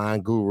offensive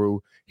line guru.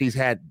 He's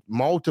had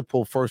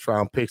multiple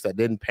first-round picks that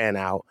didn't pan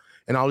out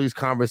and all these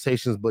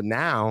conversations. But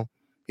now,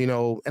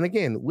 and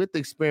again, with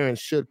experience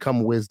should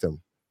come wisdom,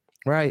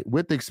 right?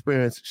 With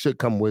experience should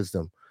come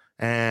wisdom.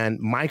 And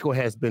Michael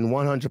has been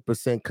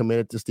 100%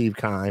 committed to Steve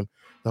Keim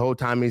the whole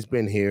time he's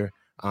been here.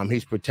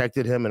 He's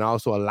protected him and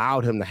also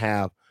allowed him to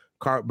have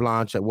carte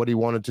blanche at what he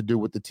wanted to do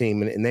with the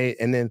team. And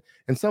then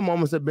in some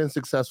moments have been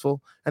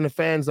successful. And the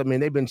fans, I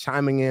mean, they've been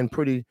chiming in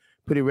pretty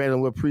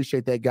regularly. We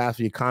appreciate that, guys,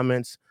 for your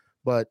comments.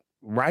 But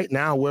right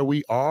now where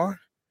we are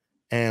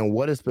and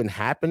what has been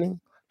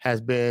happening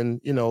has been,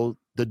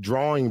 the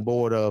drawing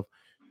board of,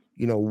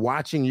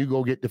 watching you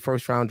go get the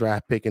first round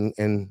draft pick in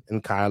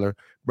Kyler,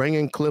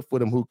 bringing Cliff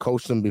with him who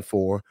coached him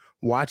before,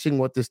 watching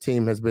what this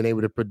team has been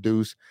able to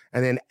produce,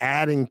 and then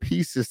adding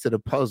pieces to the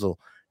puzzle.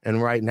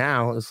 And right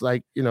now it's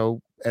like,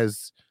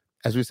 as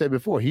we said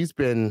before, he's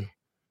been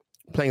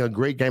playing a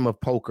great game of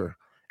poker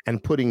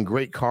and putting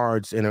great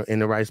cards in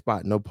the right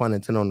spot. No pun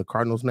intended on the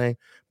Cardinals name,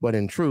 but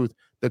in truth,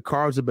 the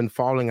cards have been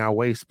falling our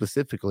way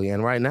specifically.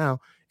 And right now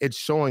it's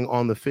showing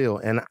on the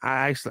field. And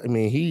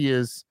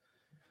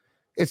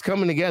it's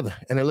coming together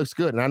and it looks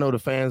good. And I know the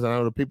fans, I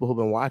know the people who've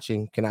been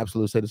watching can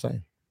absolutely say the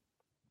same.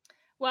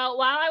 Well,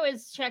 while I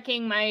was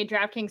checking my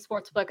DraftKings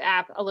Sportsbook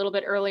app a little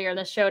bit earlier in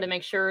the show to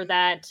make sure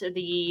that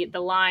the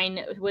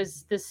line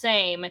was the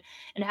same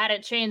and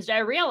hadn't changed, I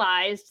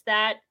realized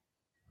that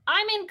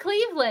I'm in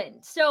Cleveland,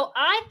 so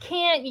I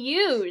can't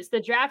use the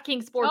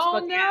DraftKings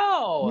Sportsbook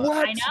app.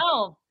 What? I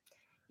know.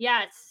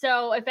 Yes.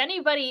 So if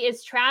anybody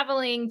is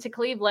traveling to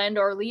Cleveland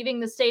or leaving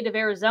the state of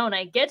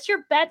Arizona, get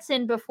your bets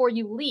in before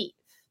you leave.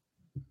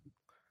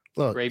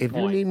 Look, if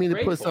you need me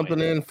to put something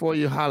in for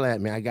you, holler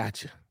at me. I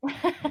got you.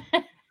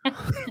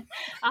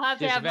 I'll have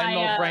to have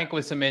Venmo Frank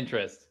with some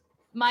interest.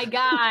 My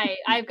guy.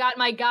 I've got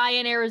my guy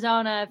in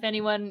Arizona. If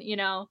anyone,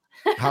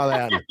 holler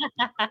at me.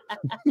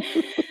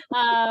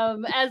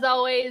 As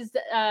always,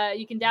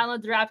 you can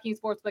download the DraftKings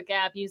Sportsbook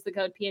app, use the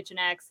code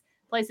PHNX,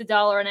 place $1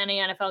 on any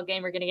NFL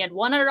game. We're going to get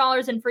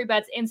 $100 in free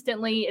bets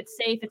instantly. It's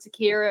safe, it's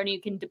secure, and you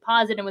can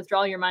deposit and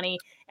withdraw your money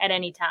at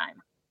any time.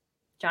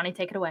 Johnny,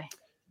 take it away.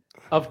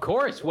 Of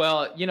course.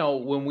 Well,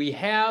 when we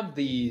have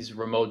these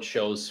remote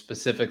shows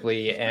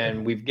specifically,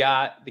 and we've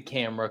got the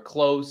camera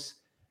close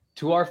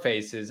to our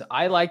faces,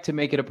 I like to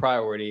make it a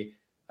priority.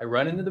 I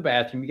run into the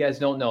bathroom. You guys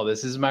don't know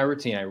this. This is my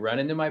routine. I run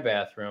into my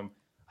bathroom.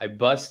 I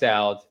bust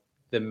out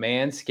the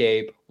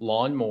Manscaped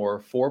Lawnmower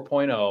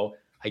 4.0.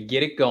 I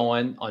get it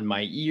going on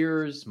my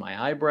ears,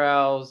 my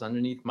eyebrows,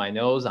 underneath my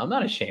nose. I'm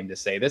not ashamed to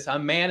say this.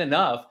 I'm man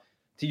enough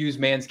to use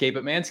Manscaped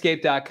at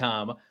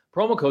manscaped.com.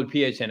 Promo code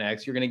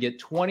PHNX. You're going to get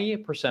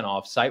 20%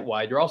 off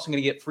site-wide. You're also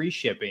going to get free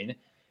shipping.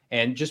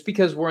 And just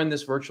because we're in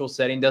this virtual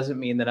setting doesn't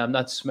mean that I'm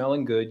not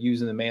smelling good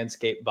using the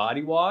Manscaped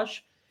body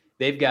wash.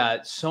 They've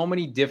got so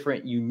many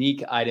different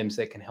unique items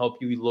that can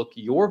help you look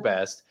your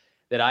best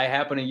that I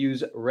happen to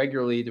use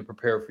regularly to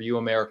prepare for you,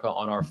 America,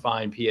 on our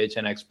fine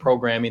PHNX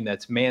programming.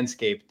 That's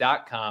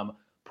manscaped.com.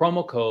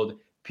 Promo code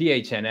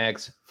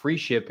PHNX. Free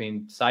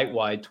shipping,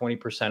 site-wide,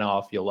 20%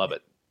 off. You'll love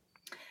it.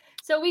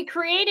 So we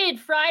created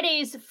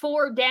Friday's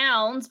 4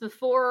 downs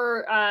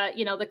before,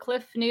 the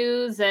Cliff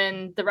news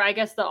and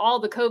all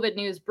the COVID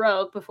news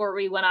broke before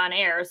we went on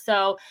air.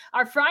 So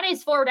our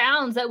Friday's 4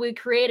 downs that we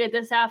created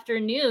this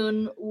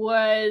afternoon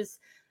was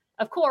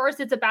Of course,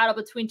 it's a battle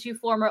between two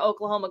former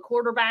Oklahoma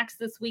quarterbacks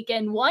this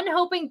weekend, one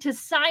hoping to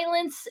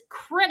silence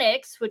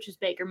critics, which is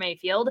Baker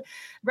Mayfield.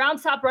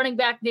 Browns top running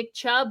back Nick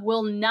Chubb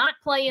will not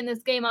play in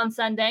this game on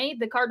Sunday.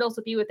 The Cardinals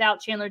will be without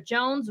Chandler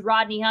Jones,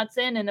 Rodney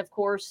Hudson, and of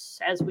course,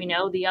 as we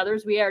know, the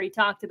others we already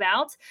talked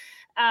about.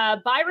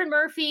 Byron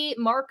Murphy,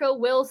 Marco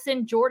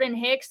Wilson, Jordan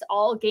Hicks,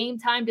 all game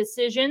time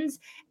decisions.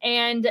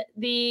 And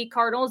the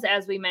Cardinals,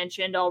 as we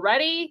mentioned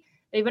already,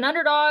 they've been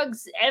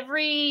underdogs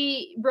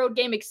every road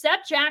game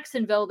except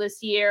Jacksonville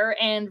this year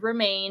and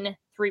remain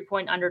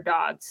 3-point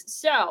underdogs.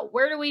 So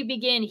where do we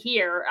begin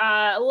here?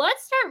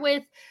 Let's start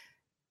with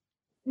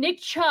Nick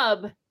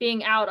Chubb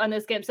being out on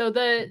this game. So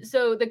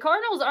the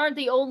Cardinals aren't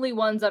the only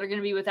ones that are going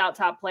to be without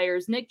top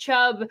players. Nick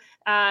Chubb,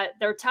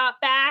 their top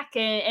back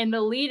and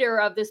the leader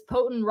of this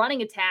potent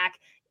running attack,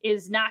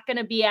 is not going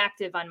to be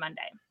active on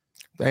Monday.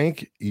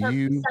 Thank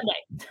you.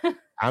 Sunday.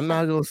 I'm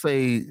not going to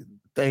say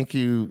thank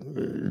you,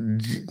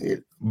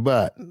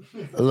 but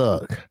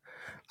look,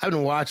 I've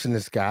been watching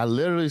this guy. I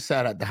literally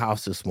sat at the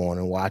house this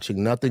morning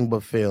watching nothing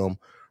but film,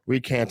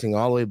 recanting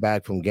all the way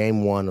back from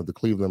game 1 of the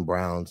Cleveland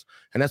Browns.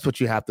 And that's what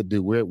you have to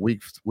do. We're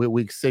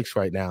week 6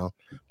 right now,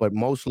 but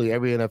mostly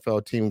every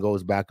NFL team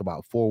goes back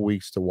about 4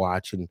 weeks to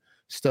watch and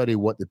study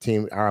what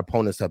our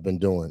opponents have been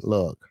doing.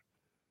 Look,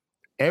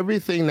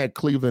 everything that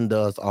Cleveland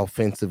does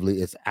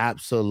offensively is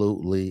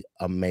absolutely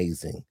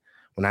amazing.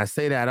 When I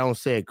say that, I don't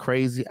say it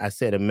crazy. I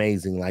said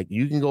amazing. Like,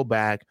 you can go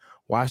back,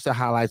 watch the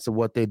highlights of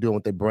what they do and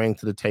what they bring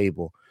to the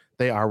table.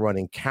 They are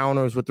running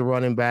counters with the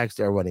running backs.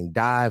 They're running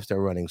dives.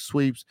 They're running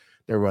sweeps.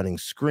 They're running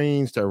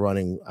screens. They're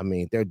running,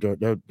 they're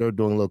doing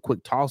little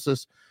quick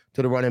tosses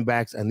to the running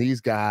backs. And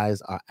these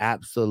guys are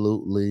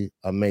absolutely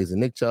amazing.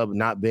 Nick Chubb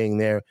not being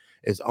there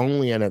is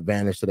only an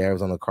advantage to the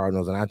Arizona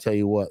Cardinals. And I tell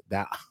you what,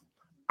 that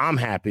I'm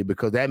happy,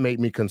 because that made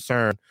me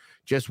concerned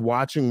just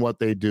watching what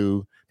they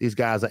do. These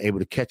guys are able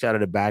to catch out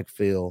of the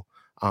backfield.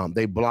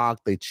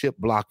 They chip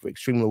block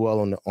extremely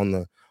well on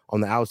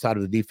the outside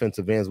of the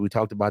defensive ends. We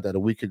talked about that a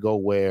week ago,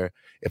 where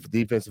if a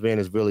defensive end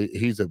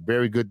he's a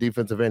very good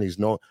defensive end. He's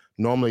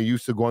normally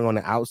used to going on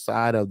the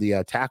outside of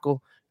the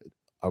tackle.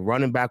 A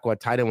running back or a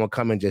tight end will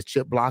come and just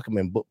chip block him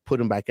and put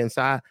him back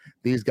inside.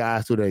 These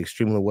guys do that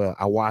extremely well.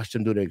 I watched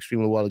him do that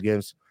extremely well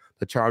against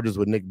the Chargers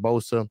with Nick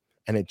Bosa,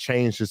 and it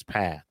changed his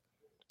path.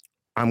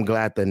 I'm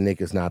glad that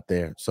Nick is not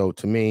there. So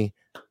to me,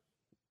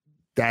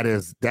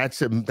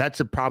 that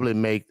should probably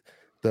make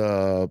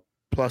the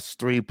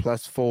 +3,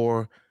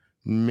 +4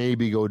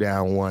 maybe go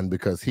down 1,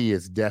 because he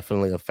is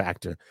definitely a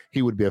factor.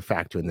 He would be a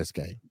factor in this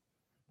game.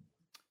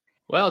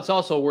 Well, it's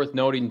also worth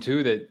noting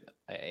too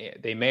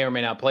that they may or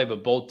may not play,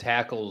 but both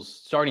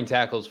starting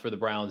tackles for the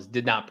Browns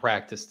did not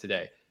practice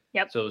today.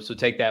 Yep. So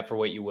take that for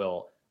what you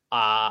will.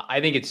 I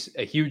think it's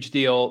a huge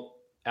deal.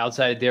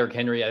 Outside of Derrick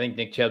Henry, I think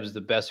Nick Chubb is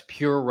the best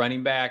pure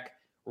running back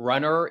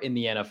runner in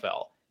the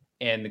NFL.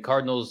 And the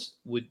Cardinals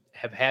would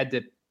have had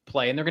to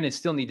play, and they're going to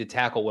still need to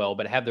tackle well,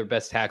 but have their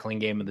best tackling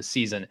game of the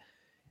season.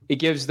 It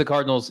gives the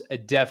Cardinals a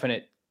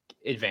definite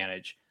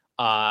advantage.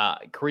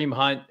 Kareem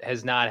Hunt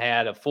has not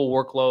had a full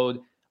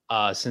workload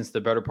since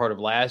the better part of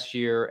last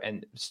year,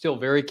 and still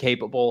very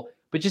capable,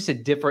 but just a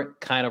different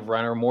kind of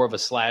runner, more of a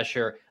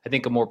slasher, I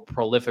think a more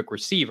prolific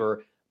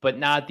receiver, but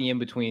not the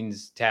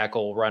in-betweens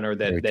tackle runner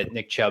that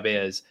Nick Chubb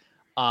is.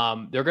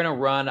 They're going to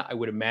run, I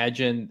would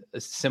imagine,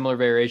 a similar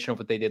variation of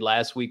what they did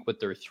last week with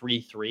their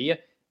 3-3.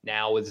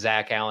 Now with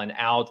Zach Allen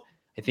out,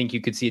 I think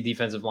you could see a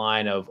defensive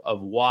line of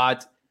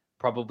Watt,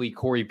 probably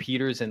Corey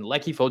Peters, and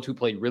Lecky Fotu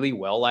played really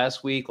well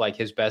last week, like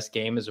his best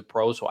game as a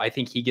pro. So I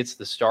think he gets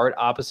the start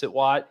opposite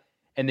Watt.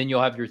 And then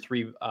you'll have your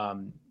three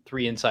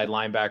inside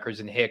linebackers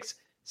in Hicks,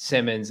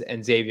 Simmons,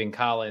 and Xavier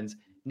Collins.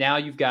 Now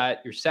you've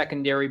got your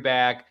secondary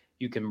back.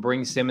 You can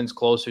bring Simmons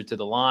closer to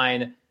the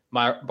line.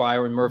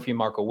 Byron Murphy and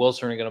Marco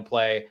Wilson are going to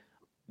play.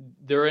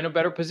 They're in a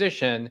better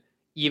position,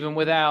 even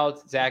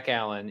without Zach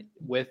Allen,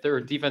 with their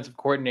defensive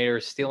coordinator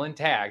still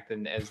intact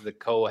and as the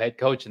co-head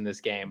coach in this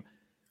game,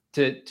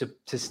 to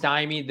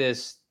stymie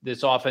this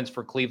offense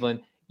for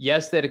Cleveland.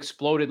 Yes, that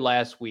exploded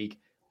last week,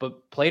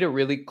 but played a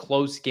really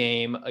close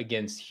game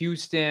against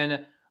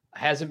Houston.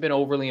 Hasn't been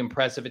overly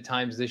impressive at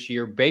times this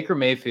year. Baker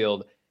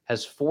Mayfield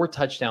has 4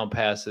 touchdown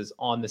passes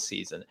on the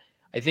season.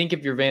 I think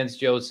if you're Vance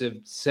Joseph,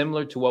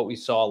 similar to what we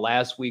saw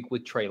last week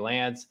with Trey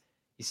Lance,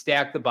 you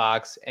stack the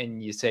box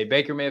and you say,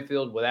 Baker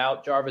Mayfield,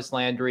 without Jarvis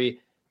Landry,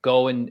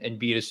 go and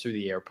beat us through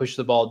the air, push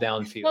the ball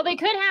downfield. Well, they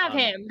could have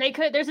him.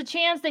 There's a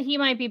chance that he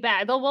might be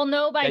back. We'll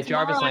know by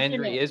tomorrow. Jarvis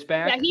Landry is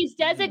back? Yeah, he's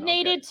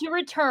designated to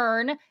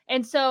return.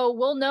 And so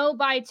we'll know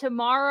by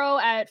tomorrow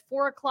at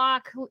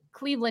 4:00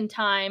 Cleveland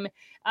time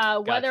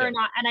whether or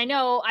not. And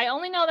I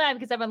only know that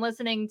because I've been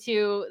listening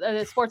to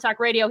the Sports Talk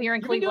Radio here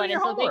in Cleveland.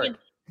 And so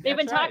they've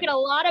been talking a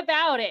lot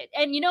about it.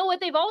 And you know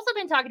what they've also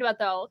been talking about,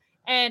 though?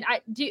 And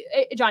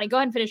Johnny, go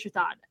ahead and finish your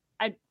thought.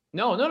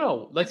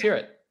 No. Let's hear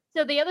it.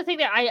 So the other thing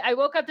that I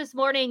woke up this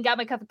morning, got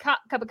my cup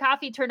of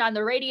coffee, turned on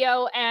the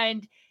radio,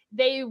 and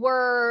they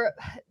were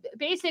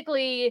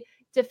basically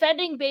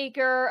defending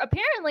Baker.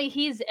 Apparently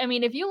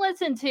if you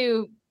listen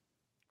to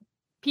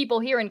people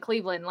here in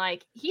Cleveland,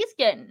 like he's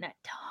getting a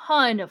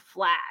ton of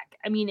flack.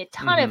 I mean, a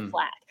ton of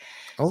flack.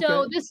 Okay.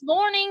 So this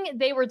morning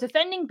they were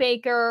defending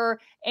Baker,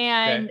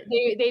 and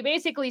they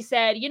basically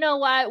said, you know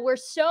what? We're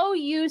so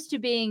used to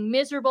being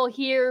miserable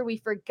here. We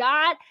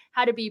forgot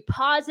how to be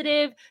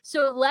positive.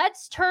 So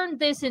let's turn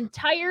this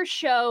entire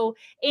show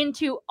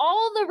into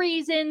all the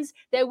reasons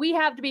that we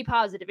have to be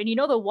positive. And you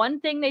know, the one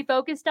thing they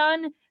focused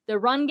on, the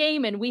run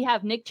game, and we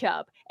have Nick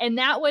Chubb. And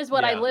that was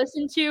what I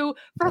listened to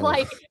for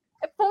like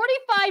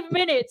 45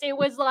 minutes. It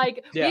was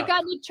like, we've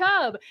got Nick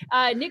Chubb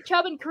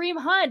and Kareem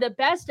Hunt, the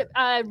best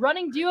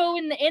running duo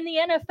in the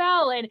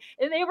NFL.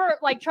 And they were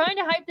like trying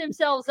to hype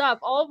themselves up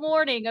all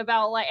morning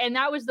about and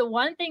that was the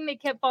one thing they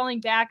kept falling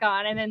back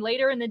on. And then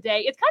later in the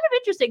day, it's kind of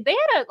interesting. They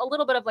had a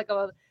little bit of like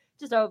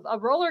a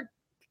roller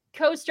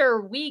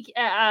coaster week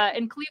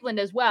in Cleveland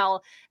as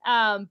well.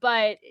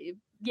 But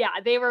yeah,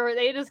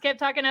 they just kept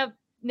talking up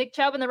Nick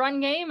Chubb in the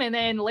run game. And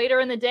then later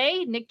in the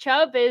day, Nick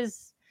Chubb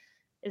is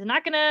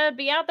not going to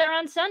be out there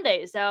on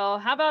Sunday. So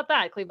how about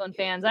that, Cleveland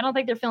fans? I don't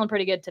think they're feeling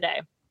pretty good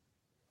today.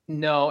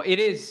 No, it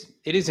is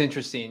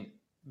interesting.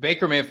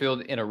 Baker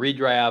Mayfield in a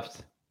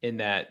redraft in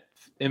that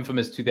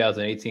infamous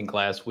 2018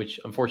 class, which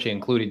unfortunately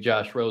included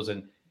Josh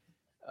Rosen.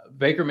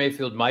 Baker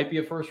Mayfield might be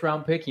a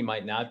first-round pick. He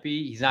might not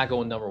be. He's not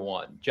going number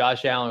one.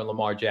 Josh Allen or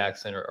Lamar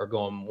Jackson are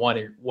going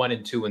one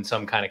and two in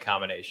some kind of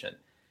combination.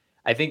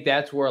 I think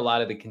that's where a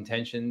lot of the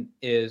contention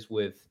is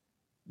with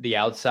the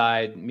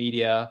outside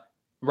media.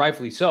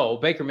 Rightfully so.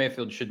 Baker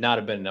Mayfield should not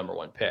have been a number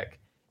one pick.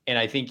 And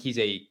I think he's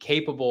a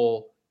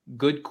capable,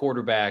 good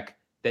quarterback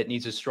that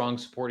needs a strong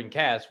supporting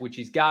cast, which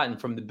he's gotten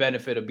from the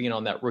benefit of being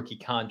on that rookie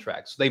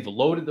contract. So they've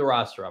loaded the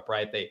roster up,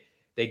 right?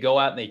 They go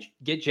out and they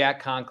get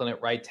Jack Conklin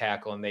at right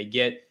tackle, and they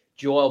get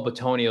Joel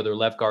Bitonio, their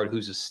left guard,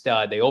 who's a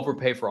stud. They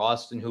overpay for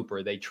Austin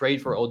Hooper. They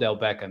trade for Odell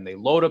Beckham. They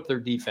load up their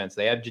defense.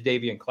 They have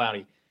Jadeveon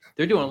Clowney.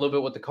 They're doing a little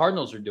bit what the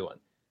Cardinals are doing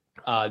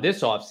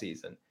this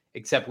offseason,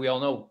 except we all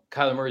know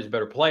Kyler Murray's a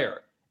better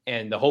player.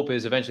 And the hope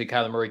is eventually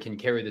Kyler Murray can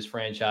carry this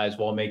franchise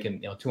while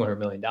making $200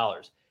 million.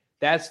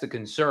 That's the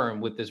concern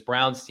with this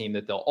Browns team,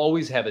 that they'll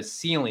always have a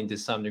ceiling to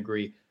some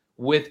degree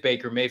with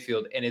Baker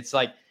Mayfield. And it's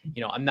like,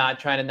 I'm not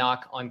trying to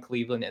knock on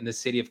Cleveland and the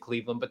city of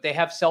Cleveland, but they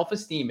have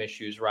self-esteem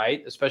issues,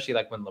 right? Especially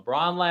like when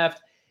LeBron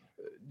left,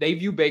 they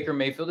view Baker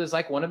Mayfield as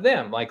like one of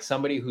them, like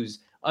somebody who's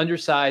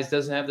undersized,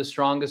 doesn't have the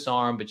strongest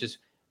arm, but just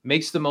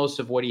makes the most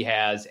of what he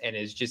has and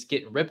is just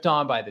getting ripped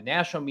on by the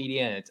national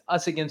media, and it's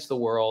us against the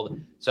world.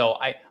 So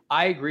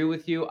I agree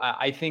with you.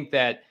 I think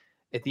that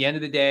at the end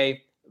of the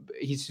day,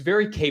 he's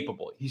very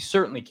capable. He's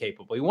certainly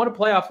capable. He won a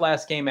playoff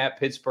last game at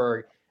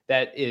Pittsburgh.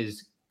 That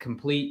is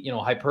complete,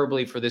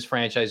 hyperbole for this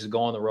franchise to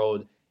go on the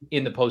road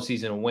in the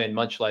postseason and win,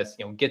 much less,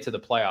 get to the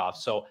playoffs.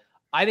 So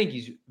I think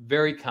he's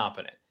very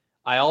competent.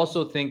 I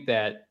also think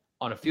that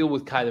on a field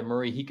with Kyler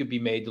Murray, he could be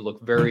made to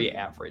look very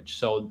average.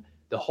 So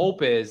the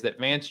hope is that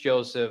Vance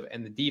Joseph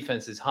and the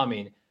defense is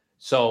humming,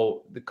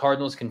 so the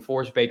Cardinals can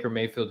force Baker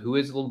Mayfield, who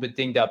is a little bit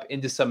dinged up,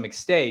 into some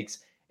mistakes,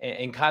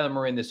 and Kyler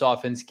Murray in this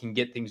offense can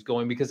get things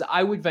going. Because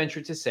I would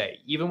venture to say,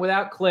 even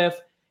without Cliff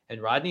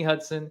and Rodney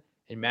Hudson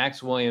and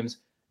Max Williams,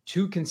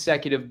 2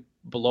 consecutive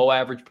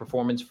below-average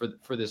performance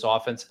for this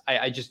offense,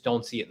 I just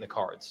don't see it in the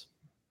cards.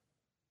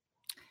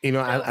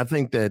 I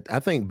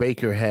think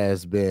Baker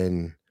has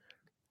been.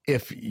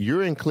 If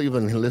you're in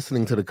Cleveland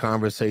listening to the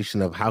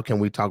conversation of how can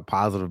we talk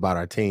positive about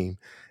our team,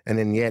 and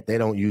then yet they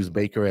don't use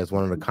Baker as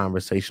one of the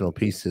conversational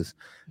pieces,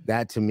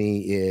 that to me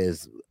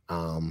is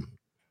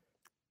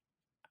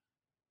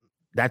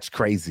that's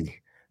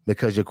crazy,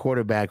 because your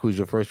quarterback, who's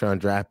your first round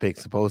draft pick,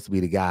 is supposed to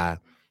be the guy.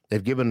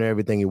 They've given him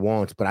everything he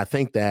wants, but I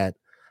think that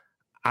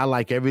I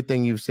like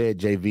everything you've said,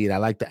 JV. And I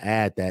like to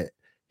add that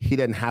he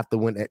doesn't have to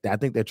win. I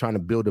think they're trying to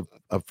build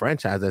a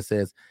franchise that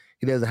says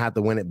he doesn't have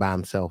to win it by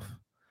himself.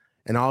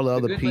 And all the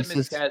other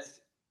pieces.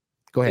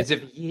 Go ahead. Is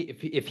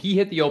if he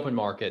hit the open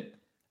market,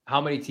 how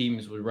many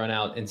teams would run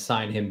out and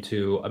sign him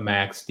to a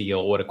max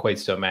deal, what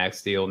equates to a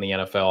max deal in the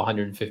NFL,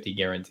 150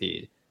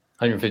 guaranteed,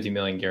 150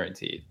 million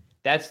guaranteed?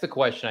 That's the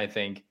question I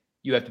think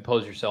you have to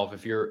pose yourself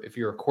if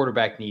you're a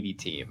quarterback needy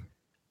team.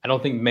 I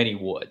don't think many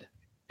would,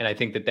 and I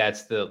think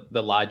that's the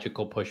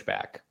logical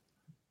pushback.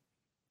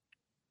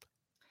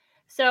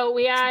 So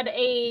we had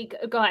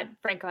go ahead,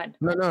 Frank. Go ahead.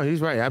 No,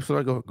 he's right.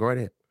 Absolutely, go right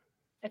ahead.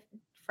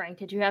 Frank,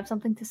 did you have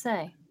something to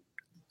say?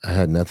 I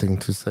had nothing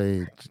to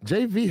say.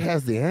 JV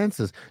has the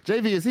answers.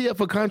 JV, is he up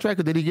for contract,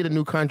 or did he get a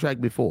new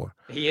contract before?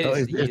 He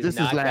is. This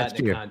is last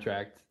year.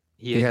 Contract.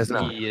 He has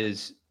not.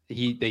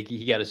 He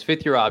got his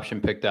 5th-year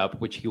option picked up,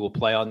 which he will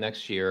play on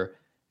next year.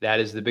 That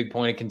is the big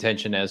point of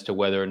contention as to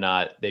whether or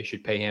not they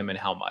should pay him and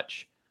how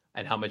much.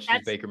 And how much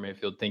does Baker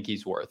Mayfield think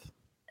he's worth?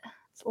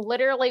 It's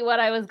literally what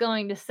I was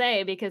going to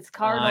say, because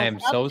Cardinals I am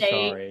so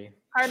sorry.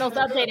 Cardinals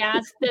update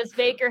asked, does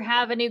Baker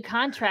have a new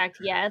contract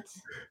yet?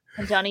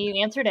 And Johnny,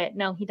 you answered it.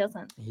 No, he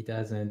doesn't. He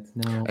doesn't.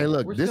 No. Hey,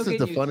 look, this is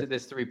the fun of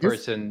this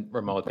 3-person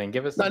remote thing.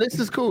 Give us. No, this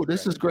is cool.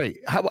 This is great.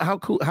 How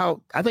cool?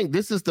 I think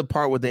this is the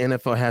part where the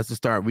NFL has to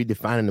start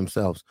redefining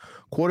themselves.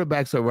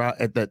 Quarterbacks are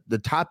at the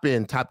top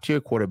end, top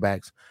tier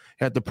quarterbacks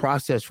have the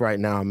process right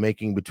now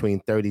making between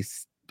 30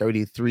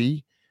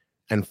 $33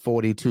 and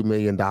 $42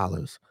 million.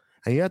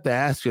 And you have to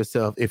ask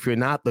yourself, if you're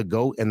not the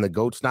GOAT and the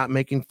GOAT's not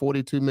making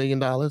 $42 million,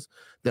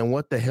 then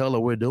what the hell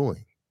are we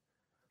doing?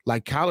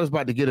 Like, Kyler's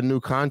about to get a new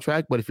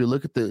contract, but if you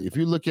look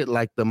at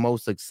like the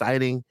most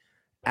exciting,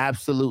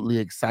 absolutely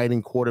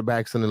exciting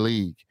quarterbacks in the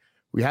league,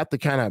 we have to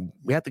kind of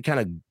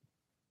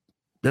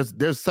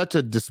there's such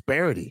a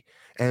disparity.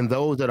 And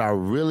those that are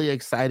really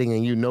exciting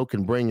and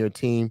can bring your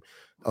team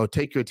or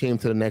take your team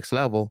to the next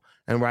level.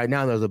 And right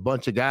now there's a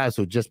bunch of guys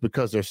who, just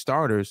because they're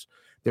starters,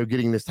 they're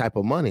getting this type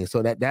of money.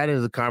 So that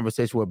is a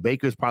conversation where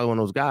Baker's probably one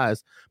of those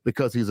guys,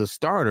 because he's a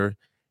starter,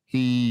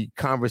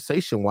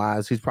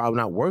 conversation-wise, he's probably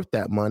not worth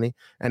that money.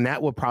 And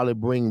that will probably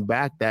bring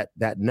back that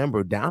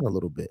number down a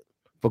little bit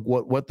for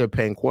what they're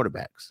paying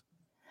quarterbacks.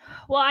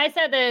 Well, I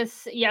said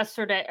this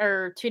yesterday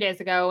or 2 days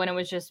ago, and it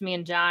was just me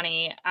and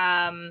Johnny.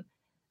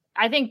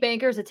 I think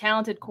Baker's a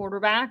talented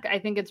quarterback. I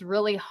think it's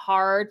really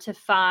hard to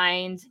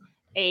find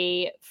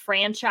a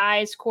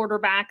franchise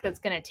quarterback that's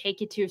going to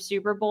take you to a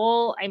Super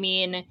Bowl. I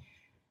mean,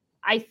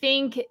 I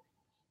think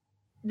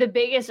the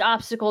biggest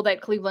obstacle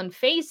that Cleveland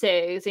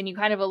faces, and you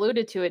kind of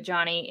alluded to it,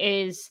 Johnny,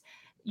 is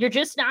you're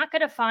just not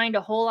going to find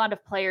a whole lot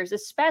of players,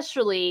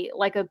 especially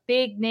like a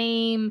big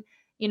name,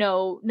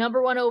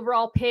 number 1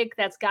 overall pick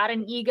that's got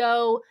an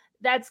ego,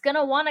 that's going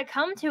to want to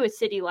come to a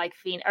city like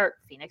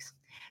Phoenix.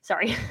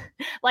 Sorry,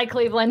 like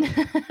Cleveland.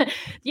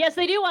 Yes,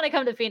 they do want to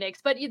come to Phoenix,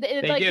 but you're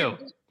not gonna.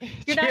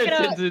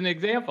 It's an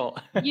example.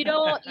 you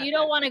don't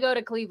want to go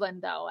to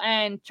Cleveland though,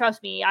 and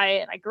trust me,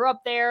 I grew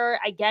up there.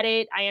 I get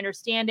it. I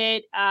understand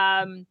it.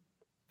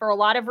 For a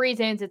lot of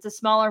reasons, it's a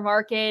smaller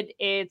market.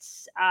 It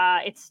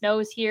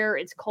snows here.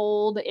 It's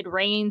cold. It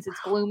rains. It's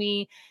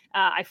gloomy.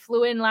 I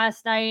flew in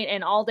last night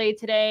and all day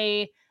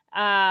today.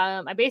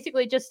 I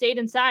basically just stayed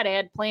inside. I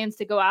had plans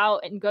to go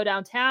out and go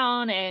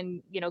downtown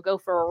and, go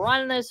for a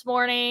run this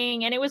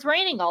morning, and it was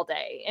raining all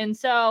day. And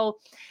so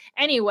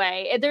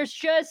anyway, there's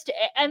just,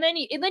 and then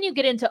you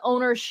get into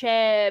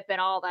ownership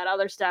and all that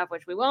other stuff,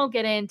 which we won't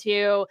get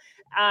into.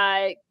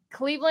 The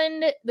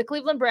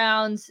Cleveland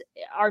Browns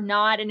are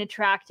not an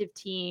attractive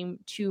team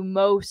to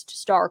most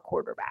star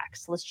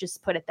quarterbacks. Let's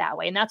just put it that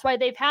way. And that's why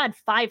they've had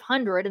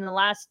 500 in the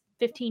last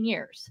 15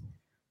 years.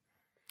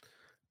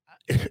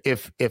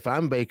 If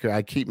I'm Baker,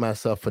 I keep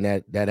myself in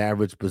that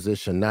average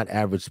position, not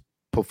average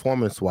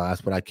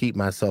performance-wise, but I keep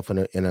myself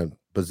in a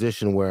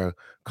position where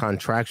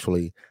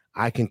contractually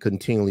I can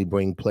continually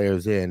bring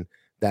players in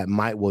that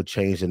will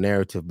change the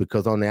narrative.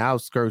 Because on the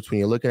outskirts, when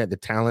you're looking at the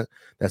talent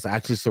that's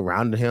actually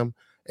surrounding him,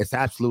 it's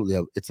absolutely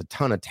it's a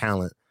ton of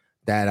talent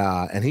that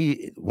and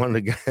he, one of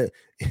the guys,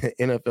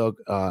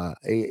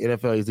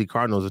 NFL AZ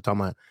Cardinals are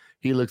talking about,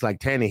 he looks like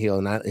Tannehill,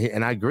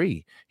 and I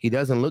agree. He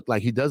doesn't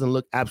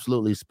look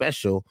absolutely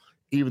special,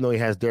 even though he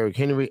has Derrick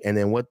Henry. And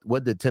then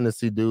what did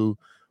Tennessee do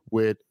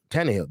with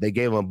Tannehill? They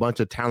gave him a bunch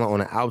of talent on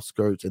the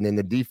outskirts, and then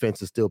the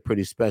defense is still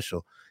pretty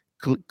special.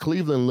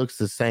 Cleveland looks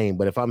the same,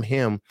 but if I'm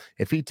him,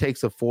 if he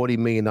takes a $40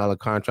 million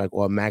contract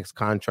or a max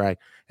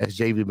contract, as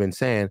JV been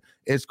saying,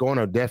 it's going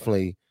to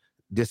definitely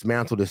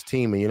dismantle this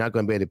team, and you're not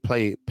going to be able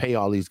to pay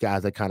all these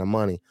guys that kind of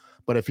money.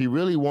 But if he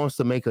really wants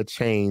to make a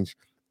change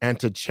and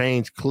to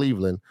change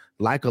Cleveland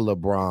like a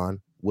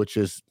LeBron, which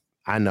is,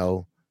 I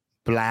know,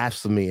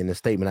 blasphemy in the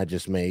statement I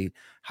just made,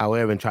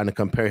 however, and trying to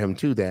compare him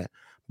to that.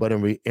 But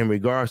in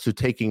regards to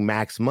taking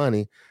max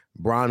money,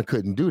 Bron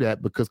couldn't do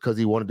that because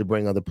he wanted to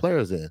bring other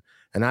players in.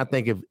 And I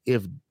think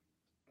if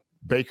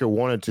Baker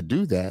wanted to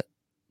do that,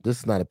 this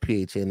is not a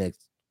PHNX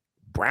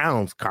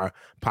Browns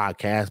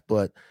podcast,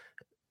 but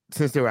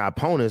since they were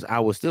opponents, I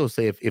would still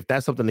say if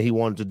that's something that he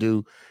wanted to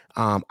do,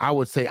 I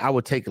would say I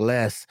would take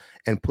less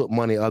and put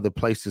money other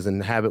places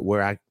and have it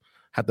where I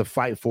have to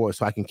fight for it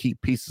so I can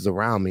keep pieces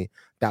around me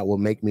that will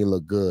make me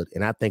look good.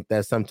 And I think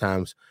that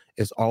sometimes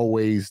it's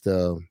always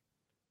the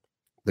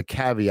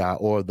caveat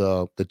or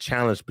the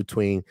challenge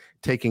between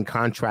taking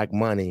contract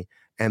money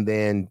and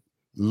then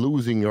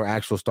losing your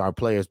actual star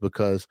players,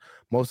 because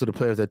most of the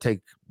players that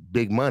take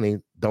big money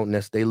don't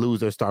necessarily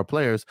lose their star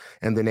players,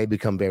 and then they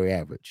become very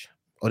average.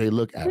 Or they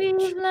look average.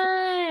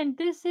 Cleveland,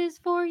 this is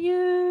for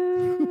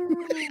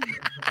you.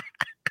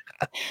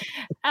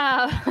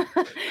 On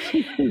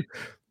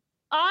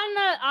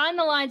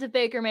the lines of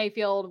Baker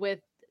Mayfield, with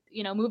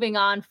moving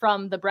on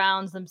from the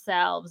Browns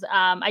themselves,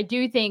 I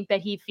do think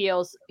that he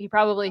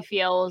probably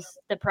feels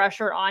the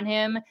pressure on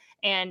him.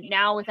 And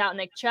now without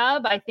Nick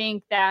Chubb, I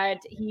think that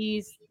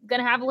he's going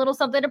to have a little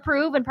something to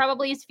prove, and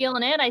probably he's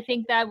feeling it. I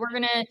think that we're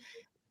going to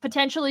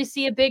potentially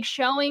see a big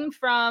showing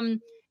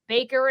from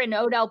Baker and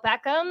Odell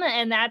Beckham,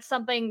 and that's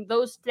something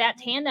that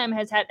tandem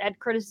has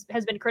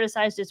been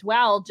criticized as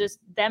well, just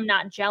them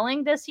not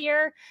gelling this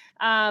year.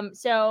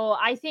 So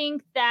I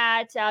think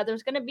that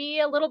there's going to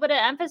be a little bit of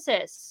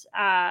emphasis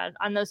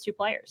on those two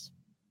players.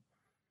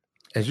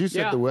 As you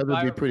said, the weather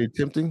would be pretty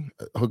tempting.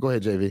 Go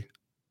ahead, JV.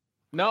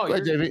 No,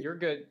 you're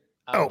good.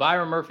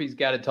 Byron Murphy's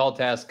got a tall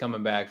task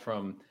coming back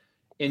from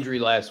injury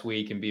last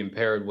week and being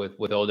paired with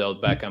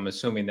Odell Beckham. I'm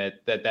assuming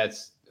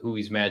that's who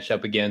he's matched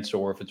up against,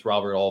 or if it's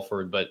Robert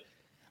Alford. But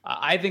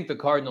I think the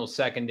Cardinals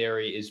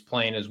secondary is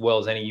playing as well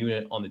as any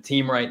unit on the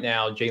team right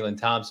now. Jalen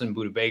Thompson,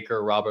 Budda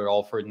Baker, Robert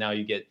Alford. Now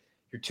you get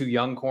your two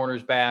young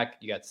corners back.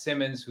 You got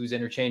Simmons, who's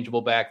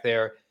interchangeable back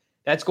there.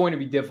 That's going to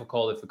be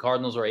difficult if the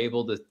Cardinals are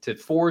able to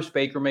force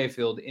Baker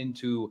Mayfield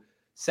into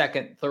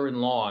second, third,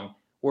 and long.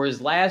 Whereas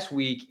last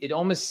week, it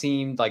almost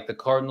seemed like the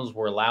Cardinals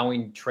were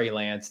allowing Trey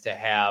Lance to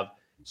have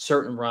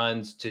certain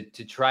runs to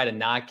try to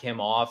knock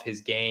him off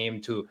his game,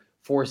 to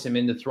force him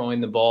into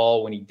throwing the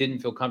ball when he didn't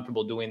feel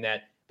comfortable doing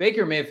that.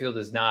 Baker Mayfield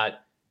is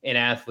not an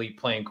athlete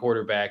playing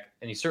quarterback,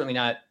 and he's certainly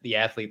not the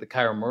athlete that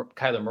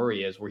Kyler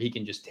Murray is, where he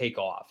can just take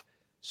off.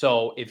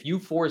 So if you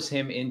force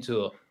him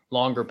into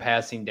longer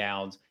passing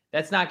downs,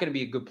 that's not going to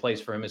be a good place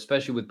for him,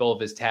 especially with both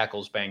of his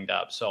tackles banged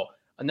up. So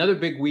another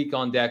big week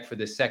on deck for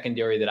this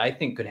secondary that I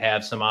think could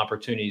have some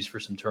opportunities for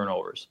some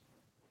turnovers.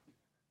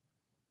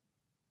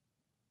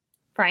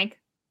 Frank?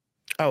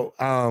 Oh,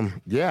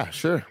 yeah,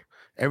 sure.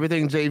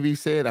 Everything JV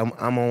said, I'm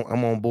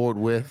on board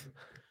with.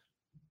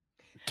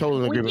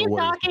 Totally We agreement keep with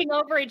talking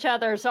over each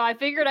other, so I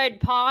figured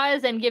I'd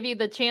pause and give you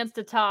the chance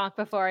to talk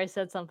before I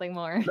said something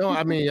more. No,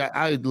 I mean,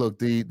 I look,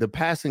 the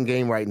passing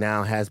game right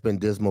now has been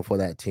dismal for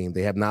that team.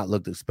 They have not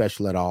looked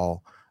special at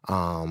all.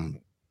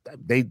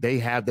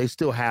 They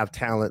still have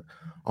talent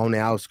on the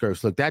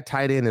outskirts. Look, that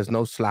tight end is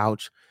no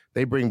slouch.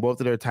 They bring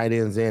both of their tight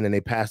ends in, and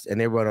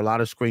they run a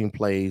lot of screen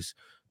plays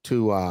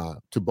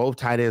to both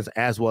tight ends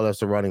as well as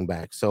the running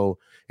back. So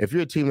if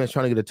you're a team that's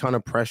trying to get a ton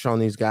of pressure on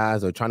these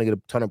guys or trying to get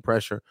a ton of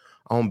pressure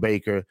on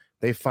Baker,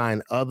 they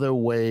find other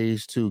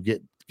ways to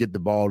get the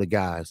ball to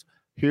guys.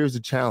 Here's the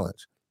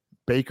challenge.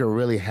 Baker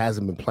really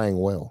hasn't been playing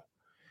well.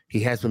 He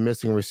has been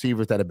missing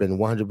receivers that have been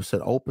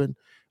 100% open.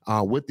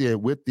 With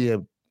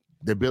the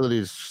ability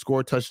to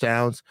score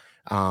touchdowns,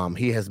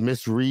 he has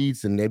missed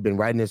reads, and they've been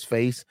right in his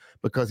face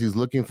because he's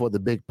looking for the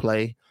big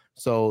play.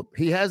 So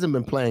he hasn't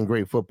been playing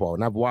great football.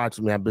 And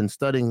I've been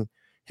studying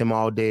him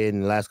all day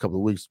in the last couple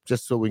of weeks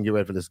just so we can get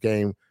ready for this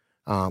game.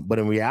 But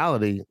in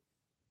reality,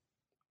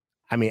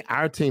 I mean,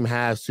 our team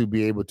has to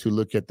be able to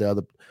look at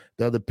the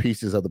other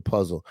pieces of the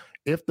puzzle.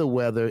 If the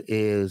weather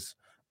is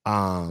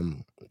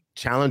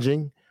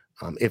challenging,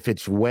 if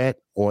it's wet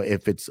or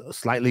if it's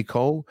slightly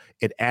cold,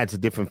 it adds a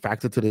different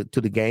factor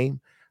to the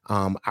game.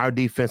 Our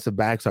defensive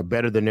backs are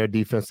better than their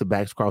defensive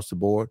backs across the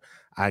board.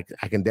 I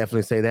can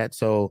definitely say that.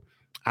 So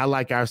I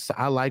like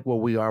where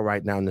we are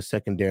right now in the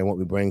secondary and what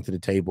we bring to the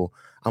table.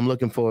 I'm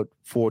looking forward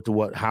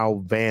to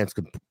how Vance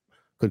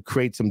could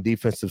create some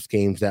defensive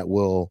schemes that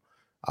will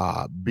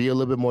be a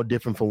little bit more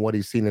different from what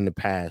he's seen in the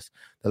past.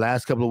 The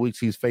last couple of weeks,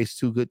 he's faced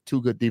two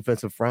good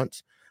defensive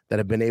fronts that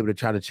have been able to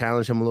try to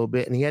challenge him a little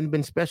bit, and he hadn't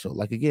been special.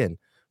 Like, again,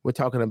 we're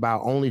talking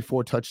about only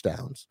 4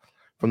 touchdowns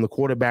from the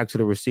quarterback to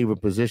the receiver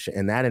position,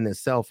 and that in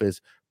itself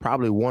is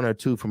probably 1 or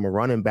 2 from a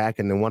running back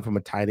and then 1 from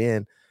a tight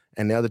end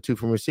and the other 2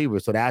 from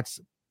receivers. So that's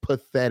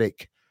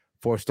pathetic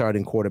for a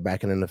starting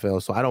quarterback in the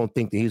NFL. So I don't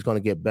think that he's going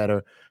to get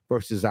better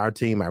versus our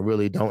team. I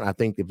really don't. I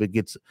think if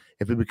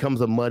it becomes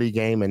a muddy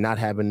game and not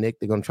having Nick,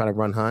 they're going to try to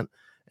run Hunt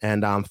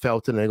and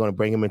Felton. They're going to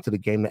bring him into the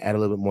game to add a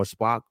little bit more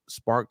spark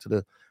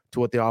to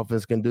what the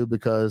offense can do,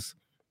 because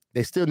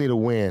they still need a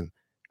win.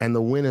 And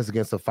the win is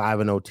against a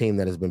 5-0 team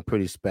that has been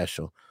pretty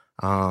special.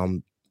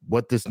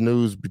 What this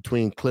news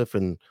between Cliff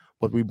and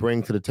what we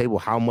bring to the table,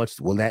 how much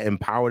will that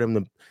empower them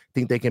to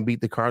think they can beat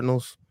the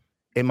Cardinals?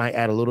 It might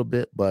add a little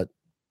bit, but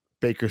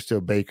Baker's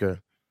still Baker,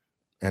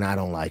 and I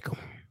don't like him.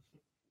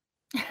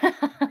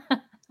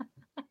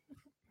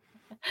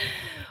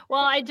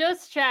 Well, I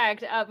just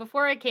checked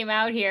before I came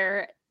out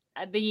here.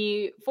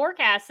 The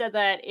forecast said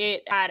that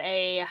it had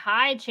a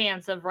high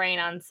chance of rain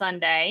on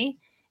Sunday,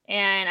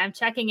 and I'm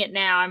checking it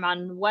now. I'm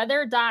on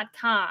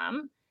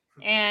weather.com,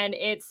 and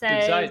it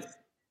says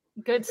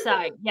good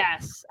site.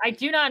 Yes. I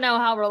do not know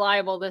how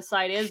reliable this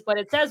site is, but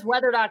it says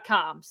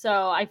weather.com.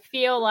 So I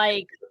feel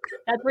like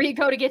that's where you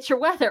go to get your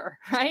weather,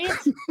 right?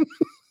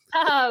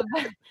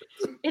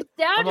 It's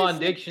down. I'm on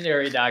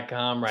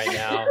dictionary.com right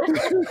now.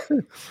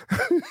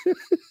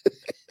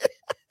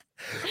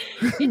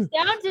 It's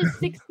down to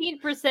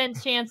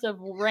 16% chance of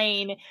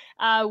rain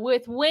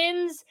with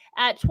winds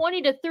at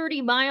 20 to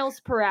 30 miles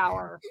per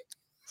hour.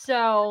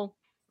 So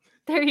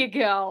there you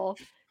go.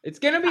 It's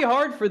going to be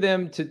hard for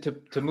them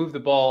to move the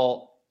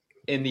ball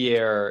in the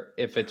air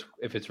if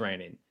it's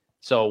raining.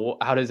 So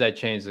how does that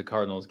change the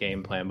Cardinals'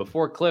 game plan?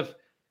 Before Cliff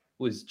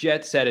was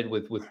jet-setted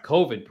with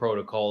COVID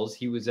protocols,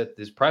 he was at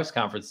this press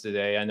conference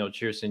today. I know,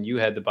 Cheerson, you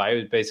had the bio. It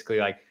was basically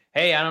like,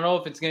 hey, I don't know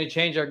if it's going to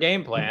change our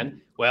game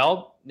plan.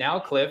 Well, now,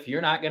 Cliff,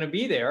 you're not going to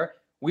be there.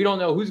 We don't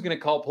know who's going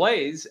to call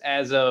plays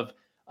as of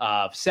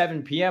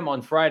 7 p.m.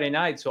 on Friday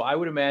night. So I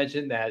would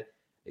imagine that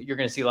you're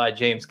going to see a lot of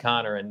James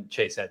Conner and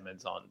Chase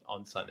Edmonds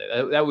on Sunday.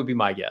 That would be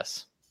my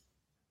guess.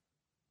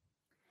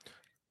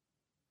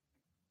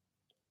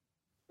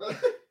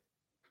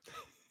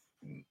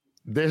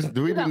 We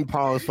didn't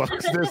pause,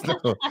 folks.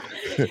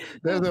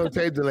 There's no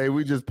tape delay.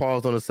 We just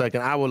paused on a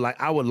second. I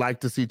would like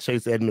to see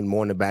Chase Edmonds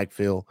more in the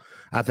backfield.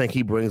 I think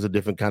he brings a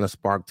different kind of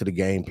spark to the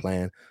game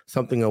plan.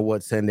 Something of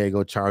what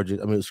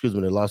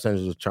the Los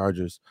Angeles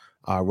Chargers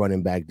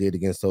running back did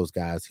against those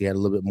guys. He had a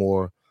little bit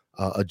more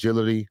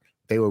agility.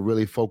 They were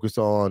really focused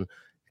on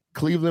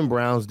Cleveland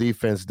Browns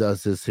defense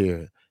does this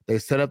here. They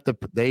set up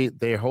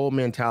their whole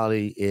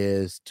mentality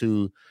is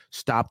to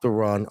stop the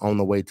run on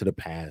the way to the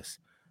pass.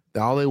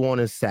 All they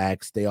want is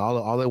sacks.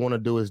 All they want to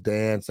do is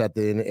dance at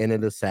the end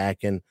of the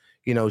sack and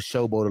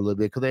showboat a little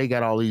bit because they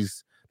got all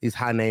these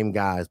high name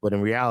guys. But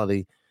in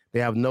reality, they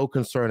have no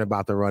concern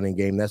about the running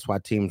game. That's why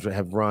teams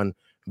have run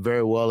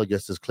very well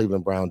against this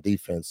Cleveland Brown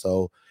defense.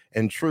 So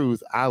in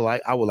truth, I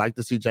would like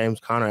to see James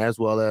Conner as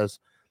well as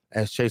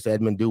Chase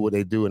Edmonds do what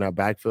they do in our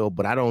backfield.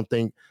 But I don't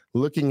think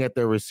looking at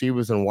their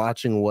receivers and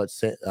watching what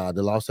the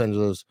Los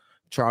Angeles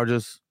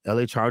Chargers,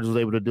 LA Chargers was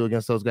able to do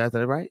against those guys, is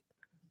that right?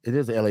 It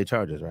is the LA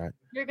Chargers, right?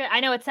 You're good. I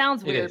know it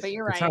sounds weird, but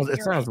you're right.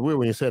 It sounds weird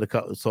when you said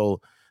it.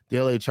 So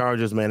the LA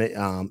Chargers, man,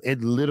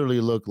 it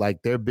literally looked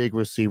like their big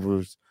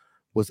receivers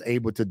was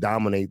able to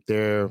dominate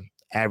their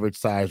average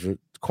size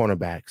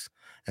cornerbacks.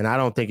 And I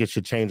don't think it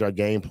should change our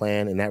game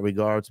plan in that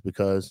regards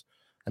because,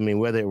 I mean,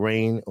 whether it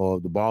rain or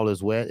the ball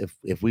is wet,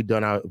 if we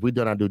done our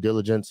due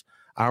diligence,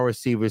 our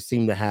receivers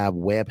seem to have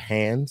web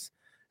hands.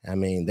 I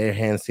mean, their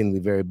hands seem to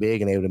be very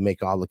big and able to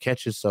make all the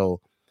catches.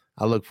 So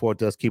I look forward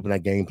to us keeping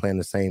that game plan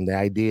the same. The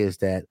idea is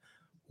that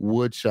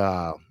which,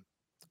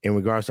 in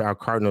regards to our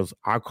Cardinals,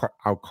 our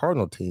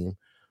Cardinal team,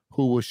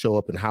 who will show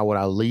up and how would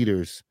our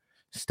leaders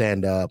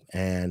stand up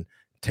and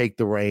take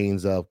the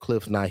reins of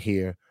Cliff's not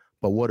here,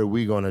 but what are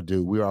we going to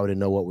do? We already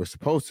know what we're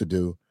supposed to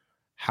do.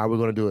 How are we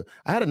going to do it?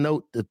 I had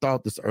a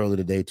thought this earlier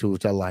today too,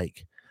 which I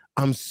like.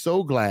 I'm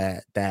so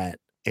glad that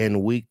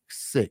in week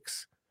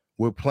 6,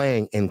 we're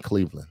playing in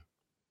Cleveland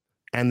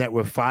and that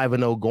we're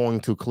 5-0 going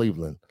to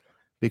Cleveland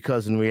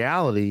because in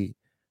reality,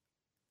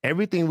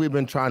 everything we've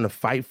been trying to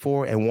fight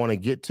for and want to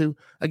get to,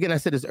 again, I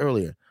said this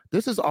earlier,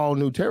 this is all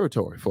new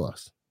territory for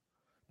us.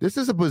 This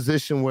is a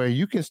position where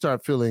you can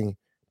start feeling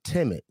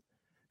timid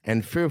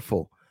and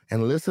fearful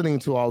and listening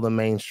to all the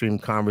mainstream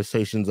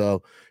conversations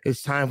of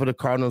it's time for the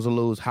Cardinals to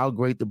lose, how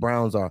great the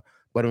Browns are.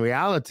 But in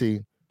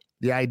reality,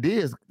 the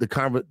idea is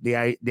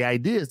the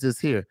idea is this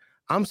here.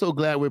 I'm so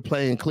glad we're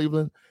playing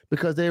Cleveland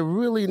because there are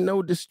really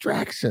no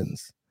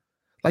distractions.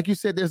 Like you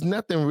said, there's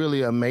nothing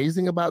really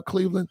amazing about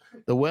Cleveland.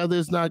 The weather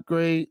is not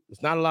great.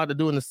 There's not a lot to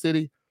do in the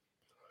city.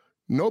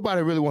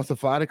 Nobody really wants to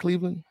fly to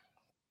Cleveland.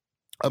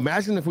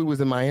 Imagine if we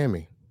was in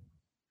Miami.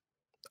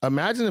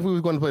 Imagine if we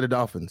was going to play the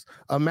Dolphins.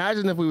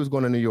 Imagine if we was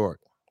going to New York.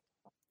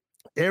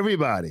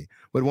 Everybody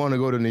would want to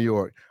go to New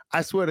York.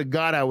 I swear to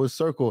God, I would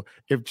circle.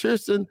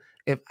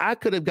 If I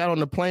could have got on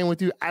the plane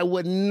with you, I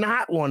would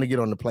not want to get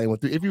on the plane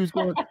with you. If you was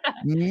going,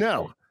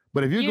 no.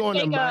 But if you're going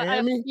to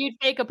Miami, you'd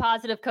take a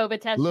positive COVID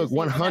test. Look,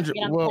 100,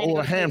 or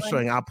a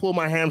hamstring. I'll pull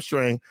my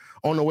hamstring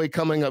on the way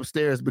coming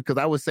upstairs because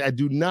I would say I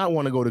do not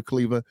want to go to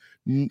Cleveland.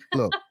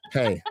 Look,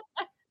 hey,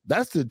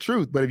 that's the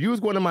truth. But if you was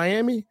going to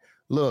Miami,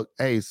 look,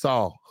 hey,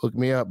 Saul, hook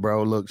me up,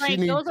 bro. Look, Frank,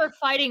 those are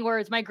fighting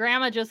words. My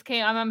grandma just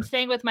came. I'm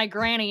staying with my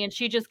granny, and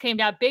she just came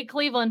down. Big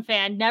Cleveland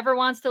fan, never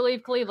wants to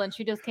leave Cleveland.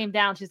 She just came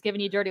down. She's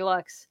giving you dirty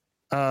looks.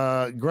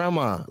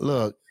 Grandma,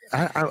 look,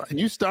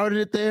 you started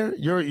it there.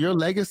 Your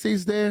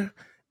legacy's there.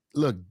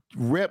 Look,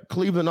 rep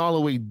Cleveland all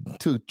the way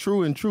to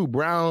true and true.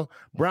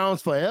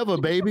 Browns forever,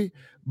 baby.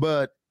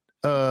 But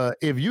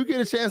if you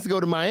get a chance to go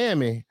to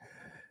Miami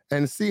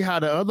and see how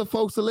the other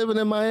folks are living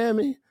in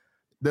Miami,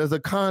 there's a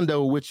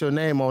condo with your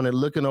name on it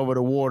looking over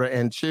the water,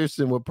 and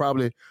Cheerson would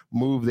probably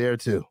move there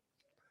too.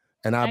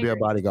 And I'll be a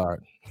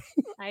bodyguard.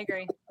 I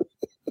agree.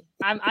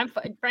 I'm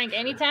Frank.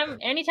 Anytime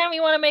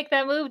you want to make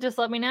that move, just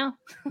let me know.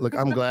 Look,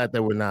 I'm glad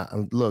that we're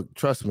not. Look,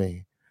 trust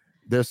me.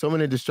 There's so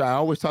many distractions. I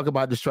always talk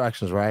about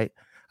distractions, right?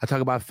 I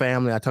talk about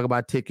family. I talk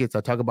about tickets. I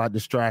talk about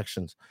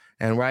distractions.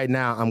 And right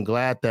now, I'm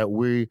glad that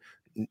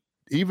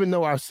even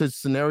though our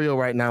scenario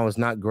right now is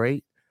not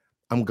great,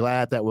 I'm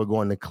glad that we're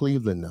going to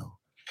Cleveland though,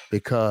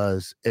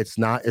 because it's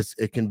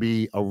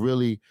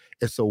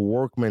a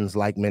workman's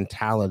like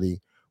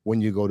mentality